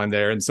personal foul in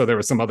there, and so there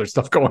was some other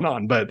stuff going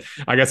on. But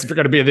I guess if you're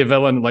going to be the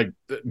villain,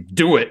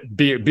 do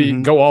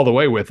it, go all the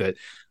way with it.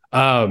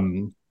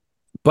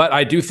 But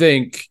I do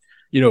think,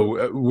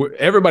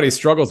 everybody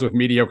struggles with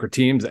mediocre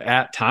teams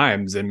at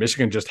times, and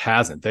Michigan just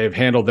hasn't. They've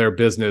handled their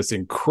business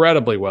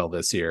incredibly well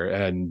this year.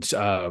 And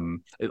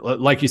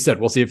like you said,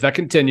 we'll see if that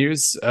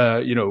continues.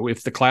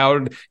 If the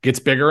cloud gets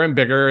bigger and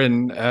bigger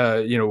and,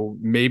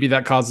 maybe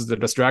that causes a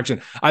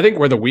distraction. I think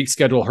where the weak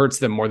schedule hurts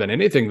them more than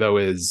anything, though,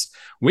 is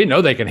we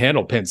know they can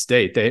handle Penn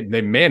State.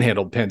 They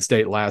manhandled Penn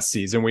State last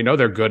season. We know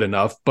they're good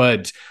enough,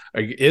 but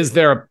is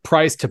there a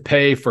price to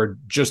pay for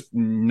just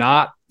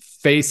not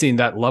facing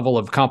that level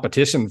of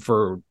competition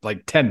for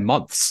 10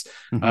 months?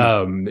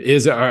 Are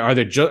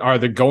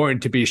they going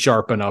to be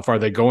sharp enough? Are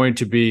they going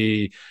to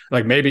be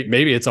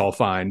maybe it's all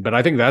fine, but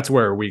I think that's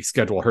where a weak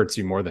schedule hurts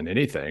you more than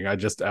anything. I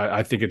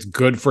think it's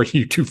good for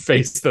you to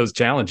face those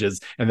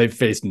challenges, and they've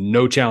faced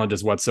no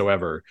challenges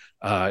whatsoever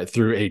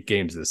through 8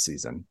 games this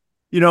season.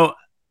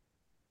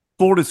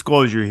 Full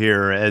disclosure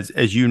here, as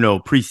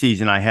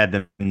preseason I had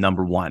them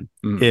number one.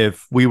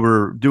 If we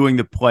were doing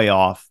the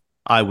playoff,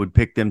 I would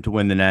pick them to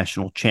win the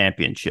national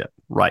championship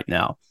right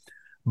now.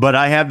 But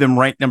I have them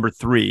ranked number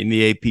 3 in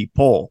the AP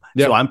poll.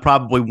 Yep. So I'm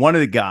probably one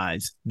of the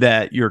guys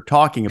that you're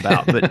talking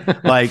about.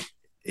 But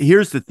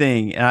here's the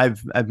thing, and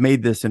I've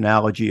made this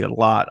analogy a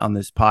lot on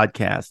this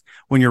podcast.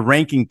 When you're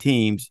ranking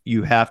teams,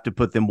 you have to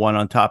put them one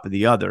on top of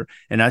the other.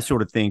 And I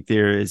sort of think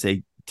there is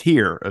a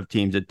tier of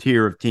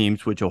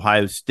teams, which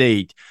Ohio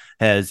State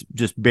has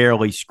just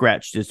barely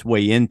scratched its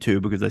way into,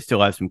 because I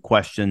still have some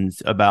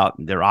questions about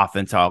their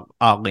offense,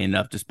 oddly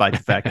enough, despite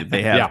the fact that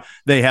they have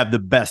they have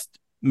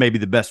maybe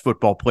the best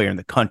football player in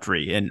the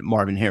country, and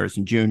Marvin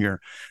Harrison Jr.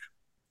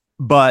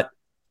 But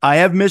I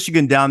have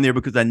Michigan down there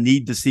because I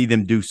need to see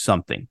them do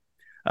something.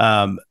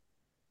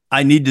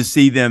 I need to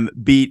see them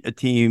beat a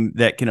team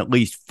that can at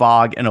least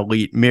fog an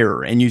elite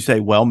mirror. And you say,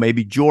 well,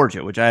 maybe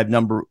Georgia, which I have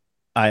number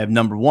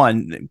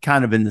one,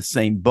 kind of in the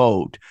same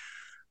boat.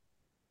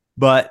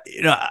 But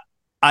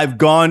I've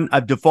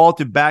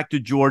defaulted back to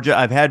Georgia.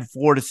 I've had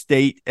Florida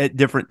State at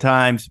different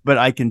times, but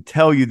I can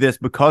tell you this,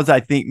 because I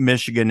think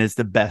Michigan is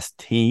the best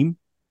team.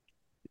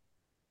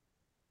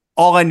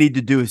 All I need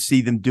to do is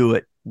see them do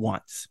it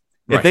once.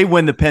 Right. If they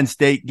win the Penn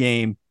State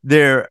game,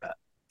 they're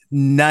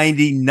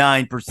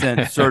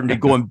 99% certainty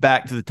going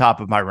back to the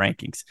top of my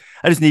rankings.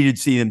 I just needed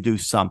to see them do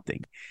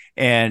something.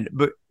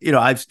 But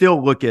I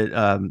still look at,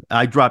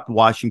 I dropped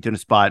Washington a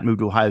spot, moved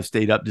to Ohio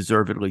State up,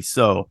 deservedly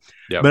so.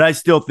 Yep. But I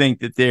still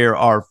think that there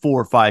are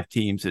 4 or 5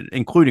 teams,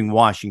 including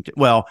Washington.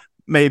 Well,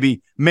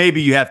 maybe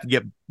you have to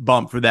get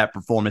bumped for that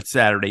performance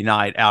Saturday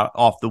night out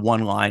off the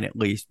one line at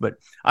least. But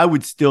I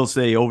would still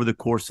say over the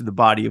course of the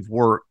body of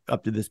work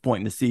up to this point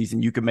in the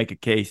season, you can make a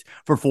case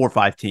for 4 or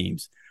 5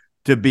 teams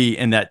to be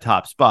in that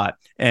top spot.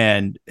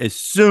 And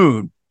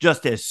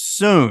just as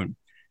soon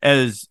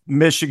as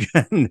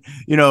Michigan,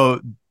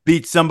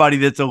 beats somebody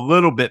that's a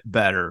little bit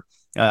better,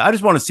 I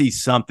just want to see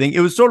something.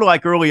 It was sort of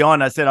like early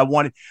on, I said I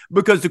wanted,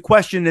 because the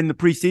question in the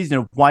preseason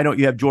of why don't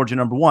you have Georgia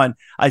number 1,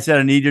 I said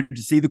I needed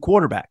to see the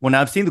quarterback. Well,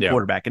 now I've seen the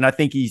quarterback, and I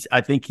think he's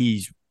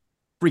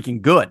freaking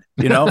good.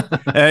 I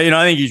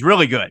think he's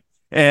really good.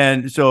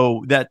 And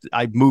so that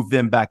I moved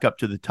them back up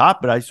to the top,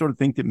 but I sort of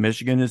think that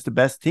Michigan is the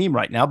best team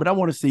right now, but I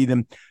want to see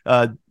them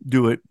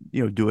do it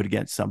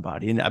against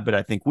somebody. But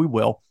I think we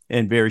will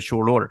in very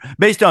short order.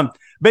 Based on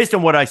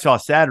what I saw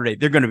Saturday,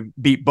 they're going to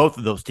beat both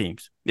of those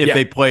teams if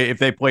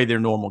they play their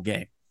normal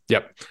game.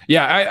 Yep.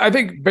 Yeah, I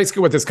think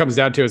basically what this comes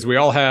down to is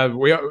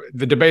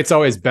the debate's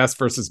always best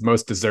versus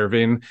most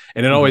deserving.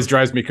 And it always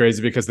drives me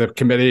crazy because the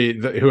committee,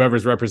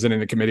 whoever's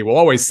representing the committee, will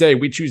always say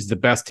we choose the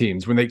best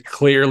teams when they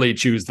clearly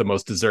choose the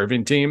most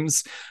deserving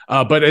teams.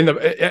 But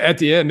at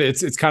the end,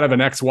 it's kind of an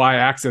XY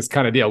axis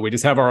kind of deal. We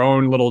just have our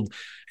own little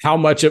how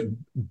much it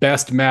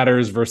best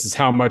matters versus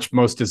how much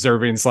most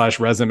deserving /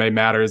 resume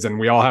matters. And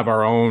we all have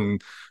our own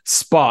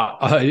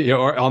spot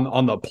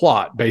on the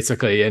plot,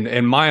 basically.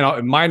 And mine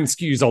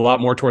skews a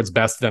lot more towards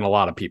best than a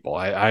lot of people.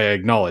 I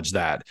acknowledge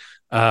that.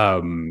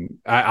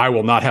 I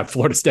will not have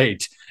Florida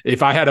State.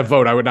 If I had a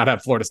vote, I would not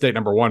have Florida State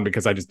number 1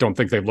 because I just don't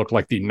think they've looked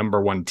like the number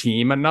 1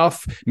 team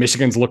enough.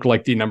 Michigan's looked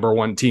like the number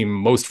 1 team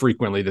most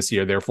frequently this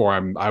year.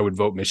 Therefore, I would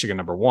vote Michigan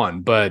number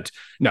 1. But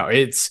no,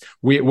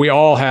 we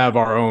all have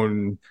our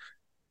own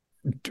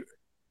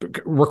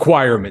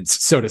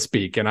requirements, so to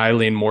speak, and I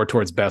lean more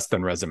towards best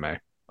than resume.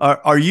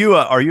 Are you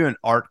an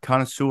art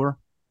connoisseur?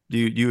 Do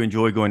you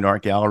enjoy going to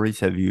art galleries?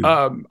 Have you?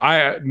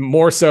 I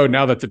more so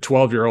now that the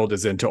 12-year-old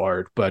is into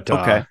art, but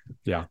okay,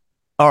 yeah.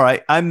 All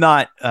right, I'm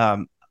not.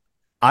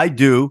 I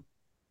do.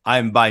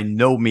 I'm by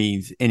no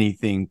means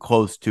anything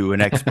close to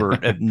an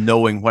expert at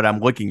knowing what I'm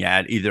looking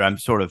at. Either I'm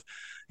sort of,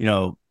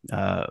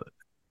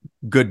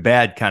 good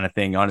bad kind of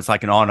thing on. It's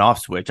like an on-off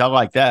switch. I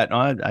like that.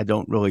 I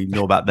don't really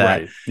know about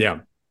that. Right. Yeah,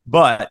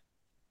 but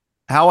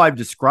how I've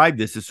described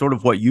this is sort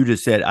of what you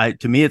just said.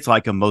 To me, it's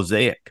like a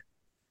mosaic.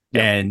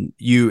 Yep.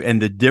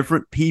 And the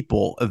different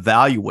people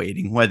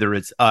evaluating, whether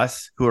it's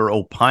us who are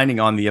opining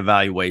on the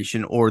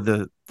evaluation or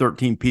the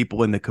 13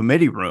 people in the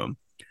committee room,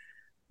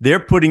 they're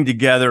putting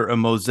together a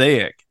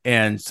mosaic.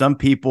 And some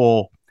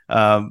people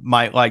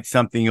might like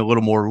something a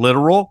little more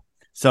literal.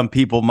 Some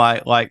people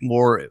might like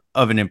more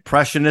of an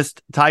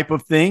impressionist type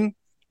of thing.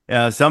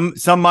 Some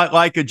might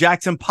like a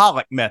Jackson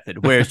Pollock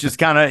method where it's just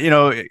kind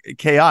of,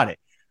 chaotic.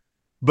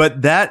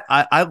 But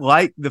I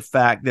like the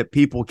fact that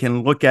people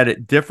can look at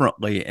it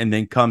differently and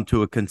then come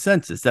to a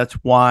consensus. That's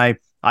why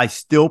I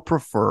still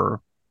prefer,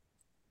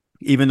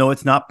 even though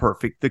it's not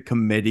perfect, the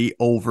committee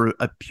over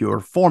a pure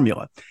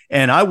formula.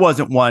 And I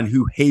wasn't one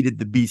who hated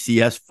the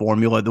BCS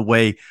formula the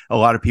way a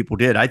lot of people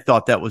did. I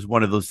thought that was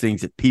one of those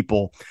things that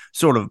people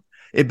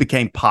it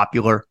became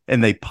popular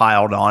and they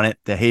piled on it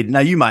to hate it.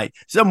 Now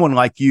someone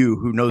like you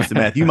who knows the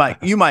math, you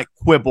might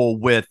quibble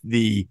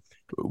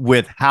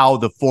with how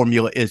the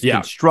formula is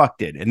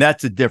constructed. And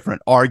that's a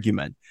different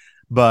argument.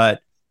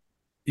 But,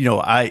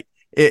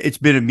 it's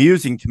been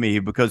amusing to me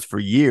because for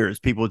years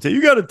people would say,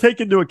 you got to take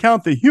into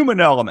account the human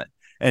element.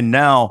 And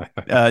now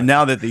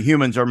that the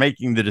humans are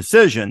making the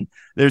decision,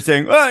 they're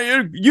saying,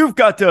 you've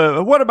got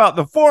to, what about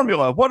the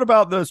formula? What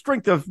about the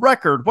strength of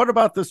record? What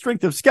about the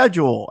strength of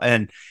schedule?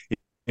 And,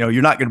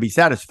 you're not going to be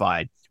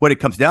satisfied. What it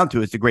comes down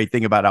to is the great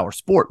thing about our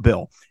sport,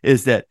 Bill,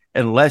 is that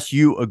unless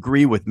you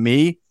agree with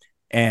me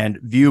and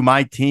view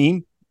my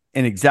team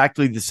in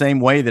exactly the same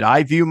way that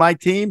I view my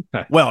team,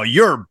 well,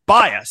 you're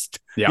biased.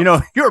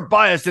 Yeah. You're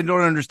biased and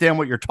don't understand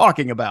what you're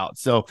talking about.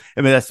 So,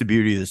 that's the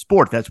beauty of the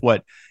sport. That's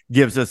what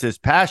gives us this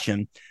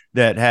passion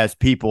that has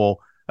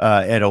people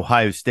at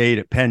Ohio State,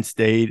 at Penn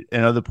State,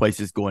 and other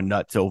places going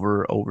nuts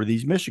over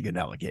these Michigan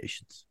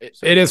allegations.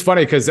 It is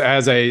funny because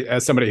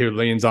as somebody who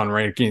leans on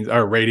rankings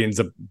or ratings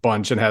a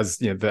bunch and has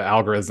the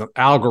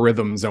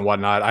algorithms and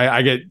whatnot,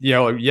 I get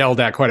yelled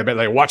at quite a bit,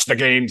 like, watch the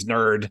games,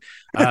 nerd.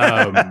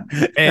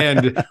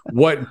 And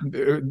what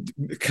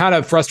kind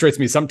of frustrates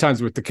me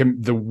sometimes with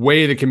the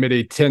way the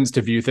committee tends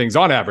to view things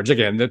on average,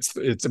 again,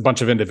 it's a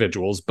bunch of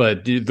individuals,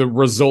 but the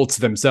results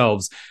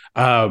themselves,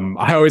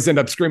 I always end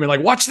up screaming,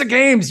 like, watch the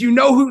games,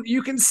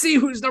 you can see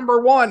who's number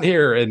one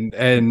here.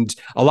 And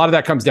a lot of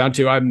that comes down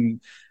to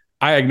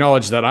I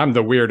acknowledge that I'm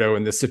the weirdo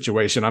in this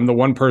situation. I'm the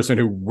one person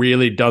who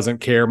really doesn't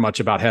care much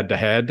about head to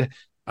head,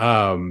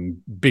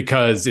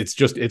 because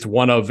it's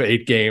one of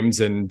 8 games.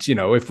 And,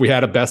 if we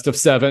had a best of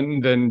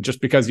 7, then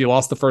just because you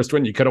lost the first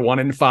one, you could have won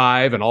in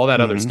 5 and all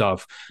that other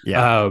stuff.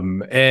 Yeah.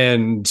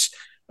 And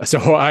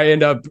so I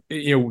end up,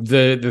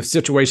 the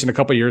situation a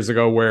couple of years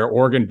ago where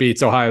Oregon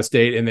beats Ohio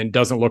State and then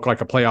doesn't look like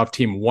a playoff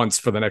team once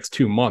for the next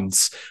 2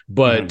 months.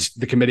 But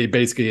the committee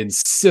basically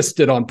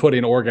insisted on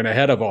putting Oregon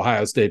ahead of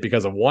Ohio State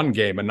because of one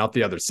game and not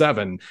the other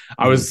 7.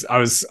 I was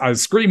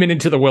screaming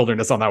into the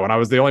wilderness on that one. I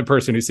was the only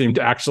person who seemed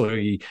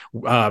actually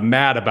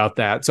mad about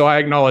that. So I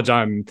acknowledge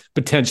I'm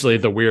potentially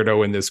the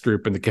weirdo in this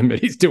group, and the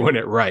committee's doing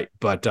it right.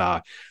 But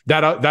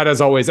that is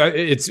always,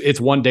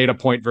 it's one data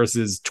point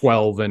versus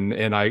 12,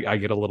 and I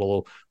get a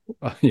little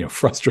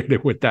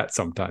frustrated with that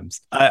sometimes.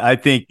 I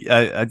think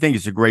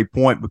it's a great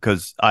point,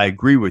 because I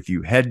agree with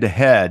you. Head to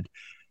head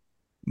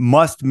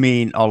must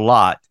mean a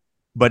lot,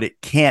 but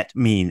it can't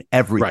mean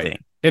everything.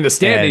 Right. In the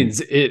standings,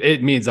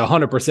 it means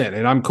 100%,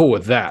 and I'm cool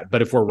with that.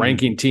 But if we're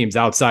ranking teams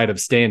outside of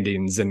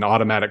standings and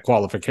automatic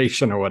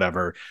qualification or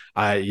whatever,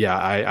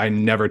 I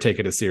never take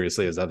it as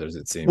seriously as others,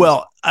 it seems.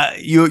 Well,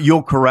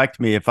 you'll correct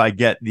me if I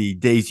get the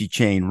daisy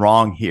chain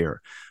wrong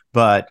here,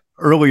 but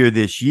earlier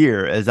this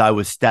year, as I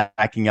was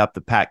stacking up the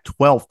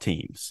Pac-12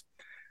 teams,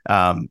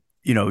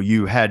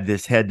 you had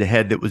this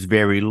head-to-head that was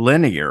very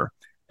linear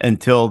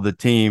until the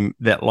team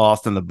that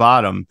lost on the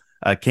bottom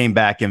came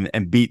back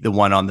and beat the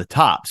one on the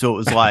top. So it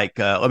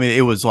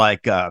was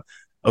like,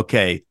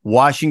 okay,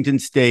 Washington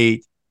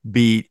State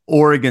beat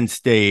Oregon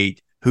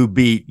State, who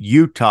beat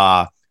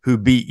Utah, who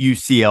beat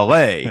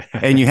UCLA,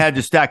 and you had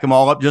to stack them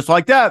all up just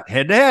like that,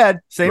 head-to-head,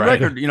 same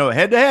record,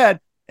 head-to-head,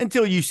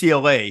 until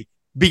UCLA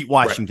beat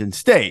Washington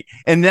State.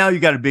 And now you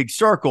got a big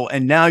circle,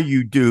 and now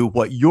you do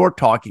what you're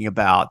talking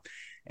about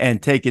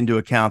and take into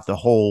account the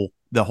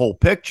whole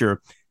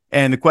picture.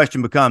 And the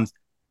question becomes,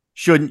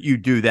 shouldn't you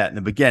do that in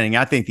the beginning?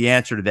 I think the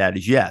answer to that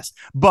is yes.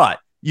 But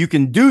you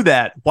can do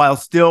that while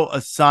still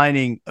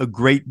assigning a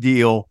great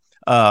deal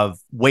of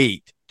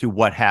weight to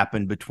what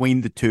happened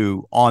between the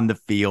two on the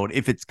field,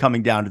 if it's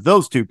coming down to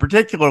those two,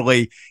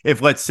 particularly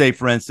if, let's say,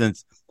 for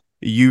instance,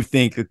 you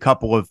think a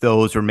couple of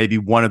those or maybe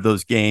one of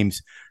those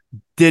games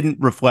didn't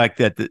reflect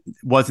that it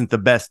wasn't the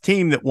best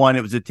team that won.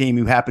 It was a team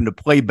who happened to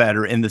play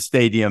better in the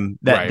stadium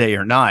that day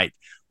or night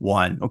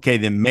won. Okay,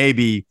 then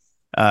maybe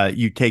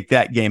you take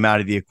that game out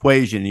of the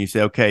equation and you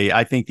say, okay,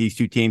 I think these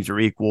two teams are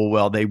equal.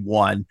 Well, they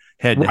won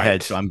head to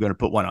head, so I'm going to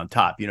put one on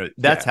top.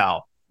 That's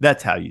how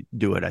you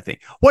do it, I think.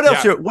 What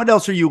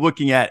else are you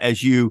looking at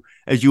as you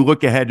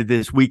look ahead to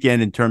this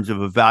weekend in terms of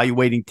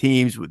evaluating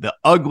teams with the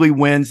ugly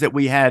wins that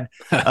we had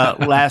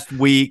last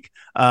week,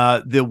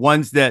 the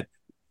ones that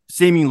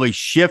seemingly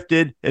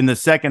shifted in the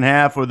second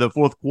half or the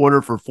fourth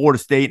quarter for Florida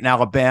State and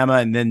Alabama,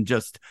 and then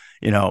just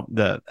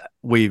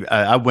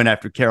I went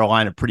after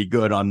Carolina pretty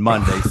good on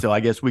Monday, so I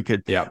guess we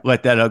could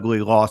let that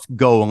ugly loss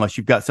go unless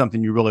you've got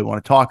something you really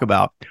want to talk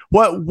about.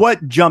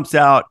 What jumps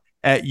out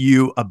at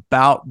you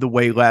about the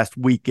way last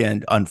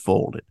weekend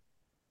unfolded?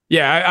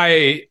 Yeah,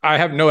 I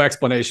have no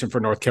explanation for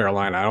North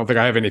Carolina. I don't think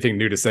I have anything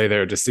new to say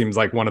there. It just seems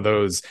like one of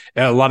those,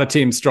 a lot of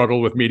teams struggle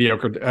with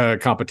mediocre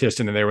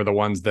competition, and they were the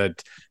ones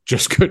that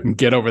just couldn't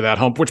get over that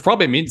hump, which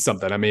probably means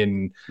something. I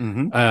mean,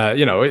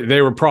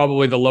 they were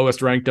probably the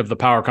lowest ranked of the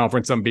power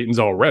conference unbeatens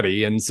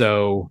already. And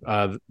so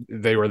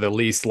they were the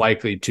least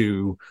likely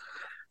to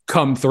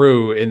come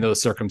through in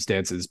those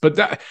circumstances. But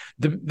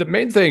the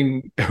main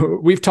thing,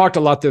 we've talked a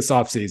lot this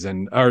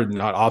offseason, or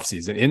not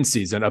offseason, in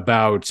season,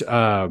 about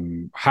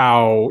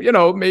how,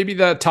 maybe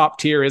the top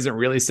tier isn't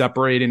really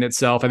separating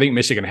itself. I think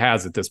Michigan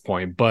has at this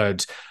point,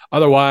 but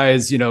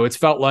otherwise, it's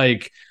felt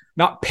like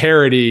not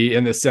parity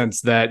in the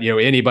sense that,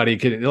 anybody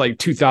could, like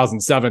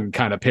 2007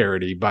 kind of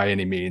parity by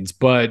any means,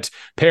 but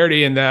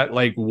parity in that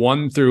like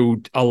 1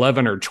 through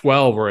 11 or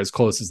 12 were as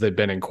close as they've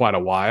been in quite a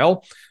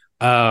while.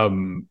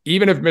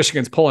 Even if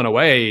Michigan's pulling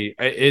away,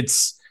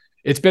 it's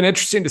been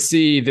interesting to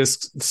see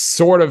this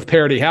sort of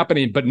parity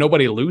happening, but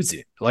nobody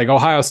losing. Like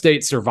Ohio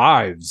State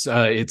survives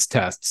its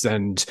tests,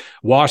 and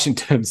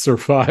Washington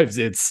survives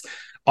its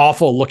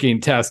awful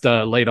looking test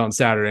late on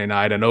Saturday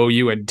night, and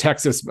OU and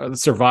Texas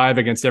survive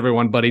against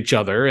everyone but each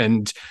other.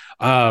 And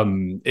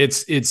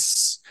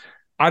it's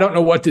I don't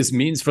know what this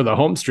means for the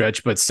home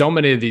stretch, but so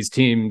many of these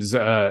teams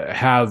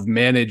have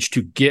managed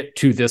to get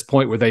to this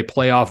point with a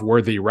playoff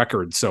worthy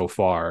record so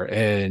far.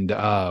 And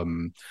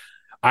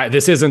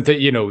this isn't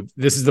that,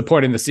 this is the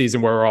point in the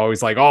season where we're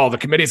always like, oh, the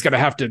committee's going to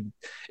have to,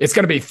 it's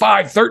going to be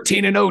 5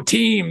 13-0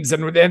 teams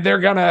and they're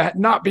going to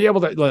not be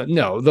able to.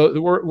 No,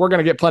 we're going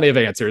to get plenty of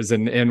answers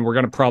and we're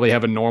going to probably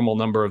have a normal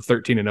number of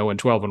 13-0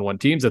 and 12-1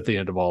 teams at the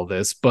end of all of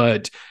this.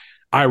 But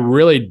I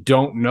really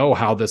don't know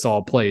how this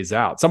all plays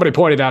out. Somebody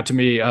pointed out to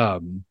me,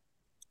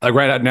 like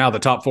right now, the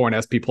top 4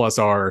 in SP Plus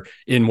are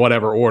in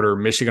whatever order: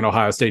 Michigan,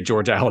 Ohio State,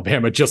 Georgia,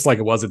 Alabama, just like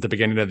it was at the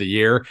beginning of the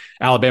year.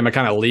 Alabama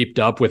kind of leaped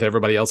up with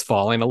everybody else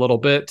falling a little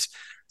bit.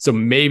 So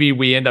maybe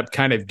we end up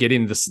kind of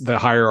getting the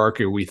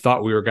hierarchy we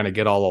thought we were going to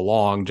get all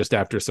along just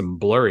after some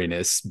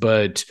blurriness.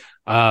 But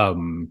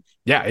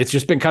yeah, it's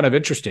just been kind of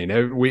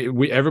interesting.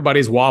 We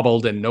everybody's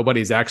wobbled and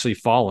nobody's actually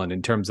fallen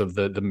in terms of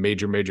the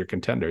major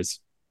contenders.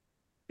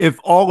 If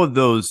all of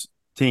those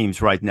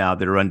teams right now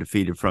that are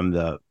undefeated from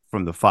the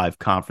 5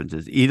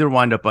 conferences either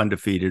wind up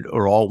undefeated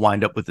or all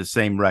wind up with the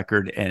same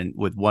record and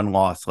with 1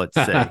 loss, let's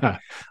say.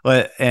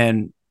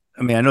 And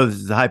I mean, I know this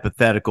is a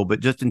hypothetical,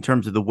 but just in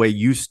terms of the way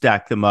you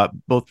stack them up,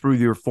 both through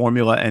your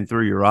formula and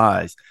through your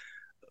eyes,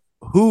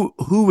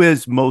 who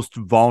is most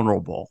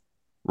vulnerable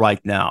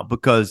right now?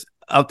 Because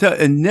I'll tell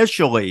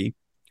initially,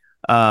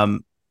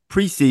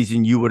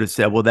 preseason, you would have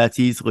said, well, that's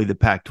easily the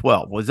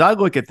Pac-12. Well, as I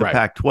look at the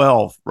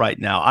Pac-12 right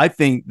now, I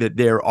think that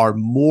there are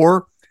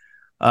more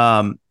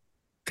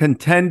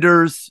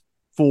contenders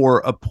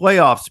for a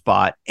playoff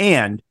spot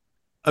and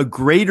a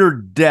greater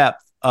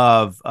depth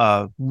of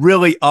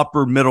really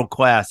upper middle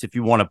class, if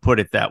you want to put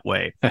it that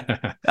way.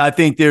 I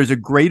think there's a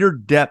greater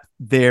depth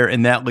there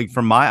in that league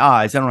from my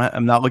eyes.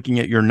 I'm not looking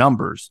at your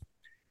numbers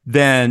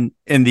than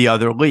in the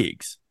other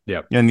leagues,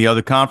 in the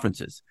other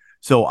conferences.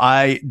 So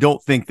I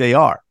don't think they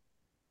are.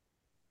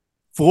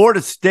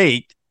 Florida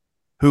State,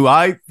 who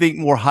I think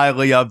more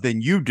highly of than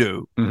you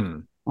do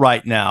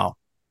right now,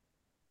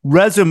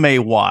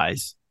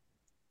 resume-wise,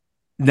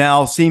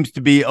 now seems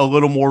to be a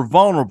little more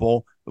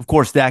vulnerable. Of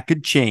course, that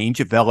could change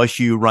if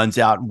LSU runs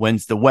out and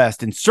wins the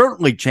West, and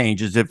certainly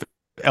changes if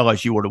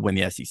LSU were to win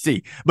the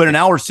SEC. But in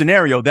our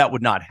scenario, that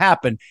would not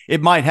happen.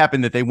 It might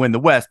happen that they win the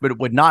West, but it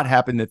would not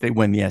happen that they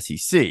win the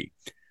SEC.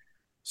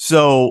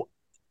 So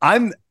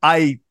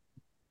I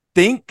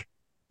think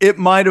it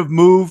might have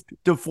moved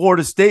to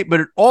Florida State, but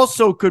it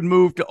also could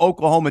move to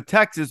Oklahoma,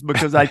 Texas,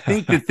 because I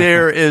think that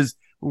there is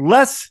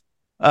less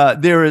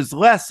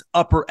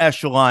upper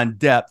echelon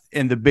depth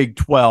in the Big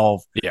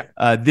 12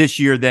 this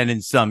year than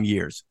in some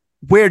years.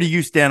 Where do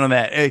you stand on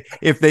that?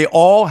 If they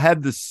all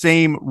had the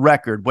same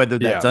record, whether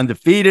that's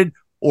undefeated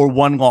or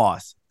 1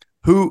 loss,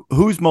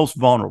 who's most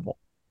vulnerable?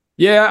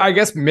 Yeah, I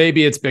guess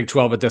maybe it's Big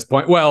 12 at this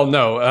point. Well,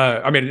 no,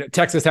 I mean,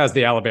 Texas has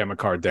the Alabama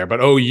card there, but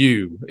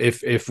OU,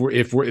 if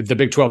the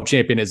Big 12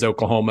 champion is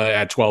Oklahoma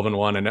at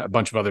 12-1 and a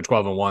bunch of other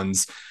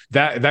 12-1s,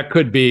 that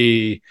could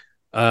be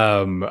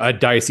a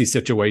dicey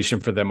situation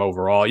for them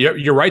overall.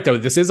 You're right, though.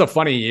 This is a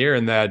funny year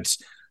in that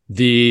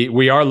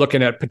we are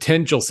looking at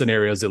potential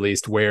scenarios, at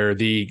least, where a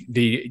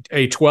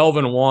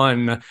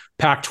 12-1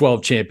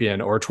 Pac-12 champion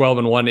or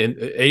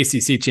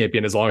 12-1 ACC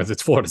champion, as long as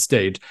it's Florida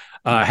State,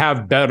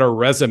 have better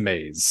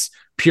resumes,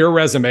 pure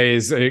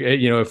resumes.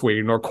 If we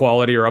ignore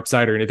quality or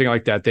upside or anything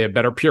like that, they have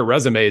better pure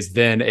resumes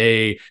than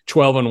a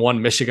 12-1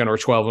 Michigan or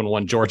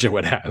 12-1 Georgia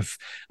would have,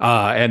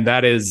 and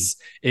that is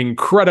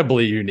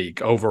incredibly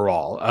unique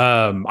overall.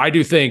 I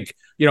do think,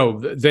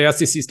 the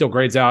SEC still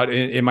grades out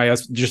in my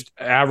just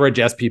average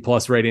SP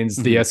Plus ratings.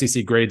 The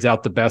SEC grades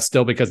out the best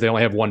still because they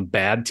only have 1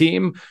 bad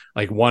team,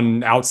 like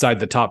 1 outside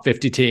the top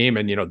 50 team.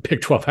 And,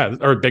 Big 12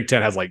 Big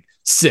 10 has like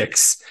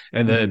 6,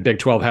 and then Big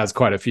 12 has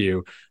quite a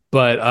few.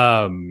 But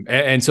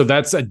and so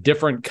that's a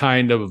different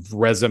kind of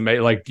resume.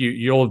 Like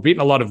you'll have beaten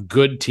a lot of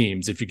good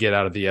teams if you get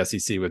out of the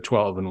SEC with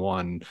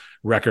 12-1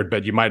 record,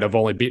 but you might have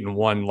only beaten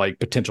 1 like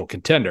potential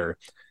contender.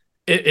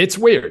 It's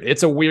weird.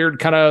 It's a weird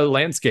kind of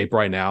landscape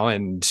right now,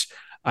 and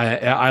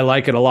I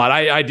like it a lot.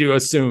 I do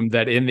assume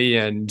that in the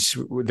end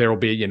there will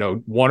be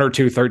 1 or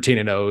 2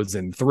 13-0s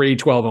and 3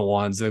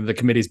 12-1s, and the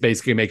committee's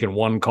basically making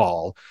 1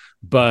 call.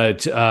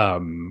 But there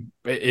are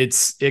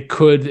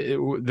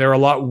a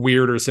lot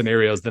weirder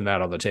scenarios than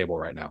that on the table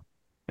right now.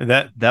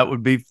 That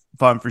would be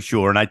fun for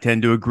sure, and I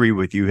tend to agree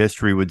with you.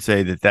 History would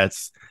say that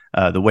that's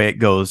the way it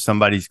goes.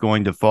 Somebody's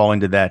going to fall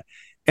into that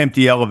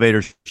empty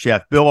elevator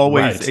shaft. Bill,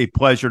 always a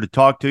pleasure to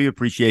talk to you.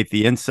 Appreciate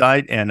the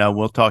insight, and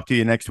we'll talk to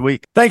you next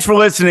week. Thanks for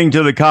listening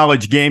to the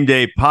College Game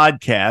Day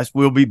podcast.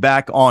 We'll be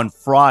back on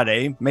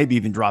Friday, maybe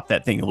even drop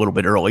that thing a little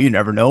bit early. You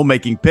never know.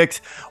 Making picks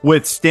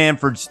with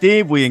Stanford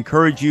Steve. We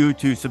encourage you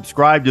to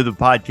subscribe to the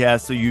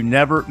podcast so you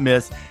never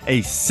miss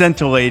a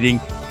scintillating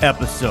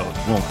episode.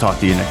 We'll talk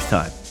to you next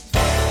time.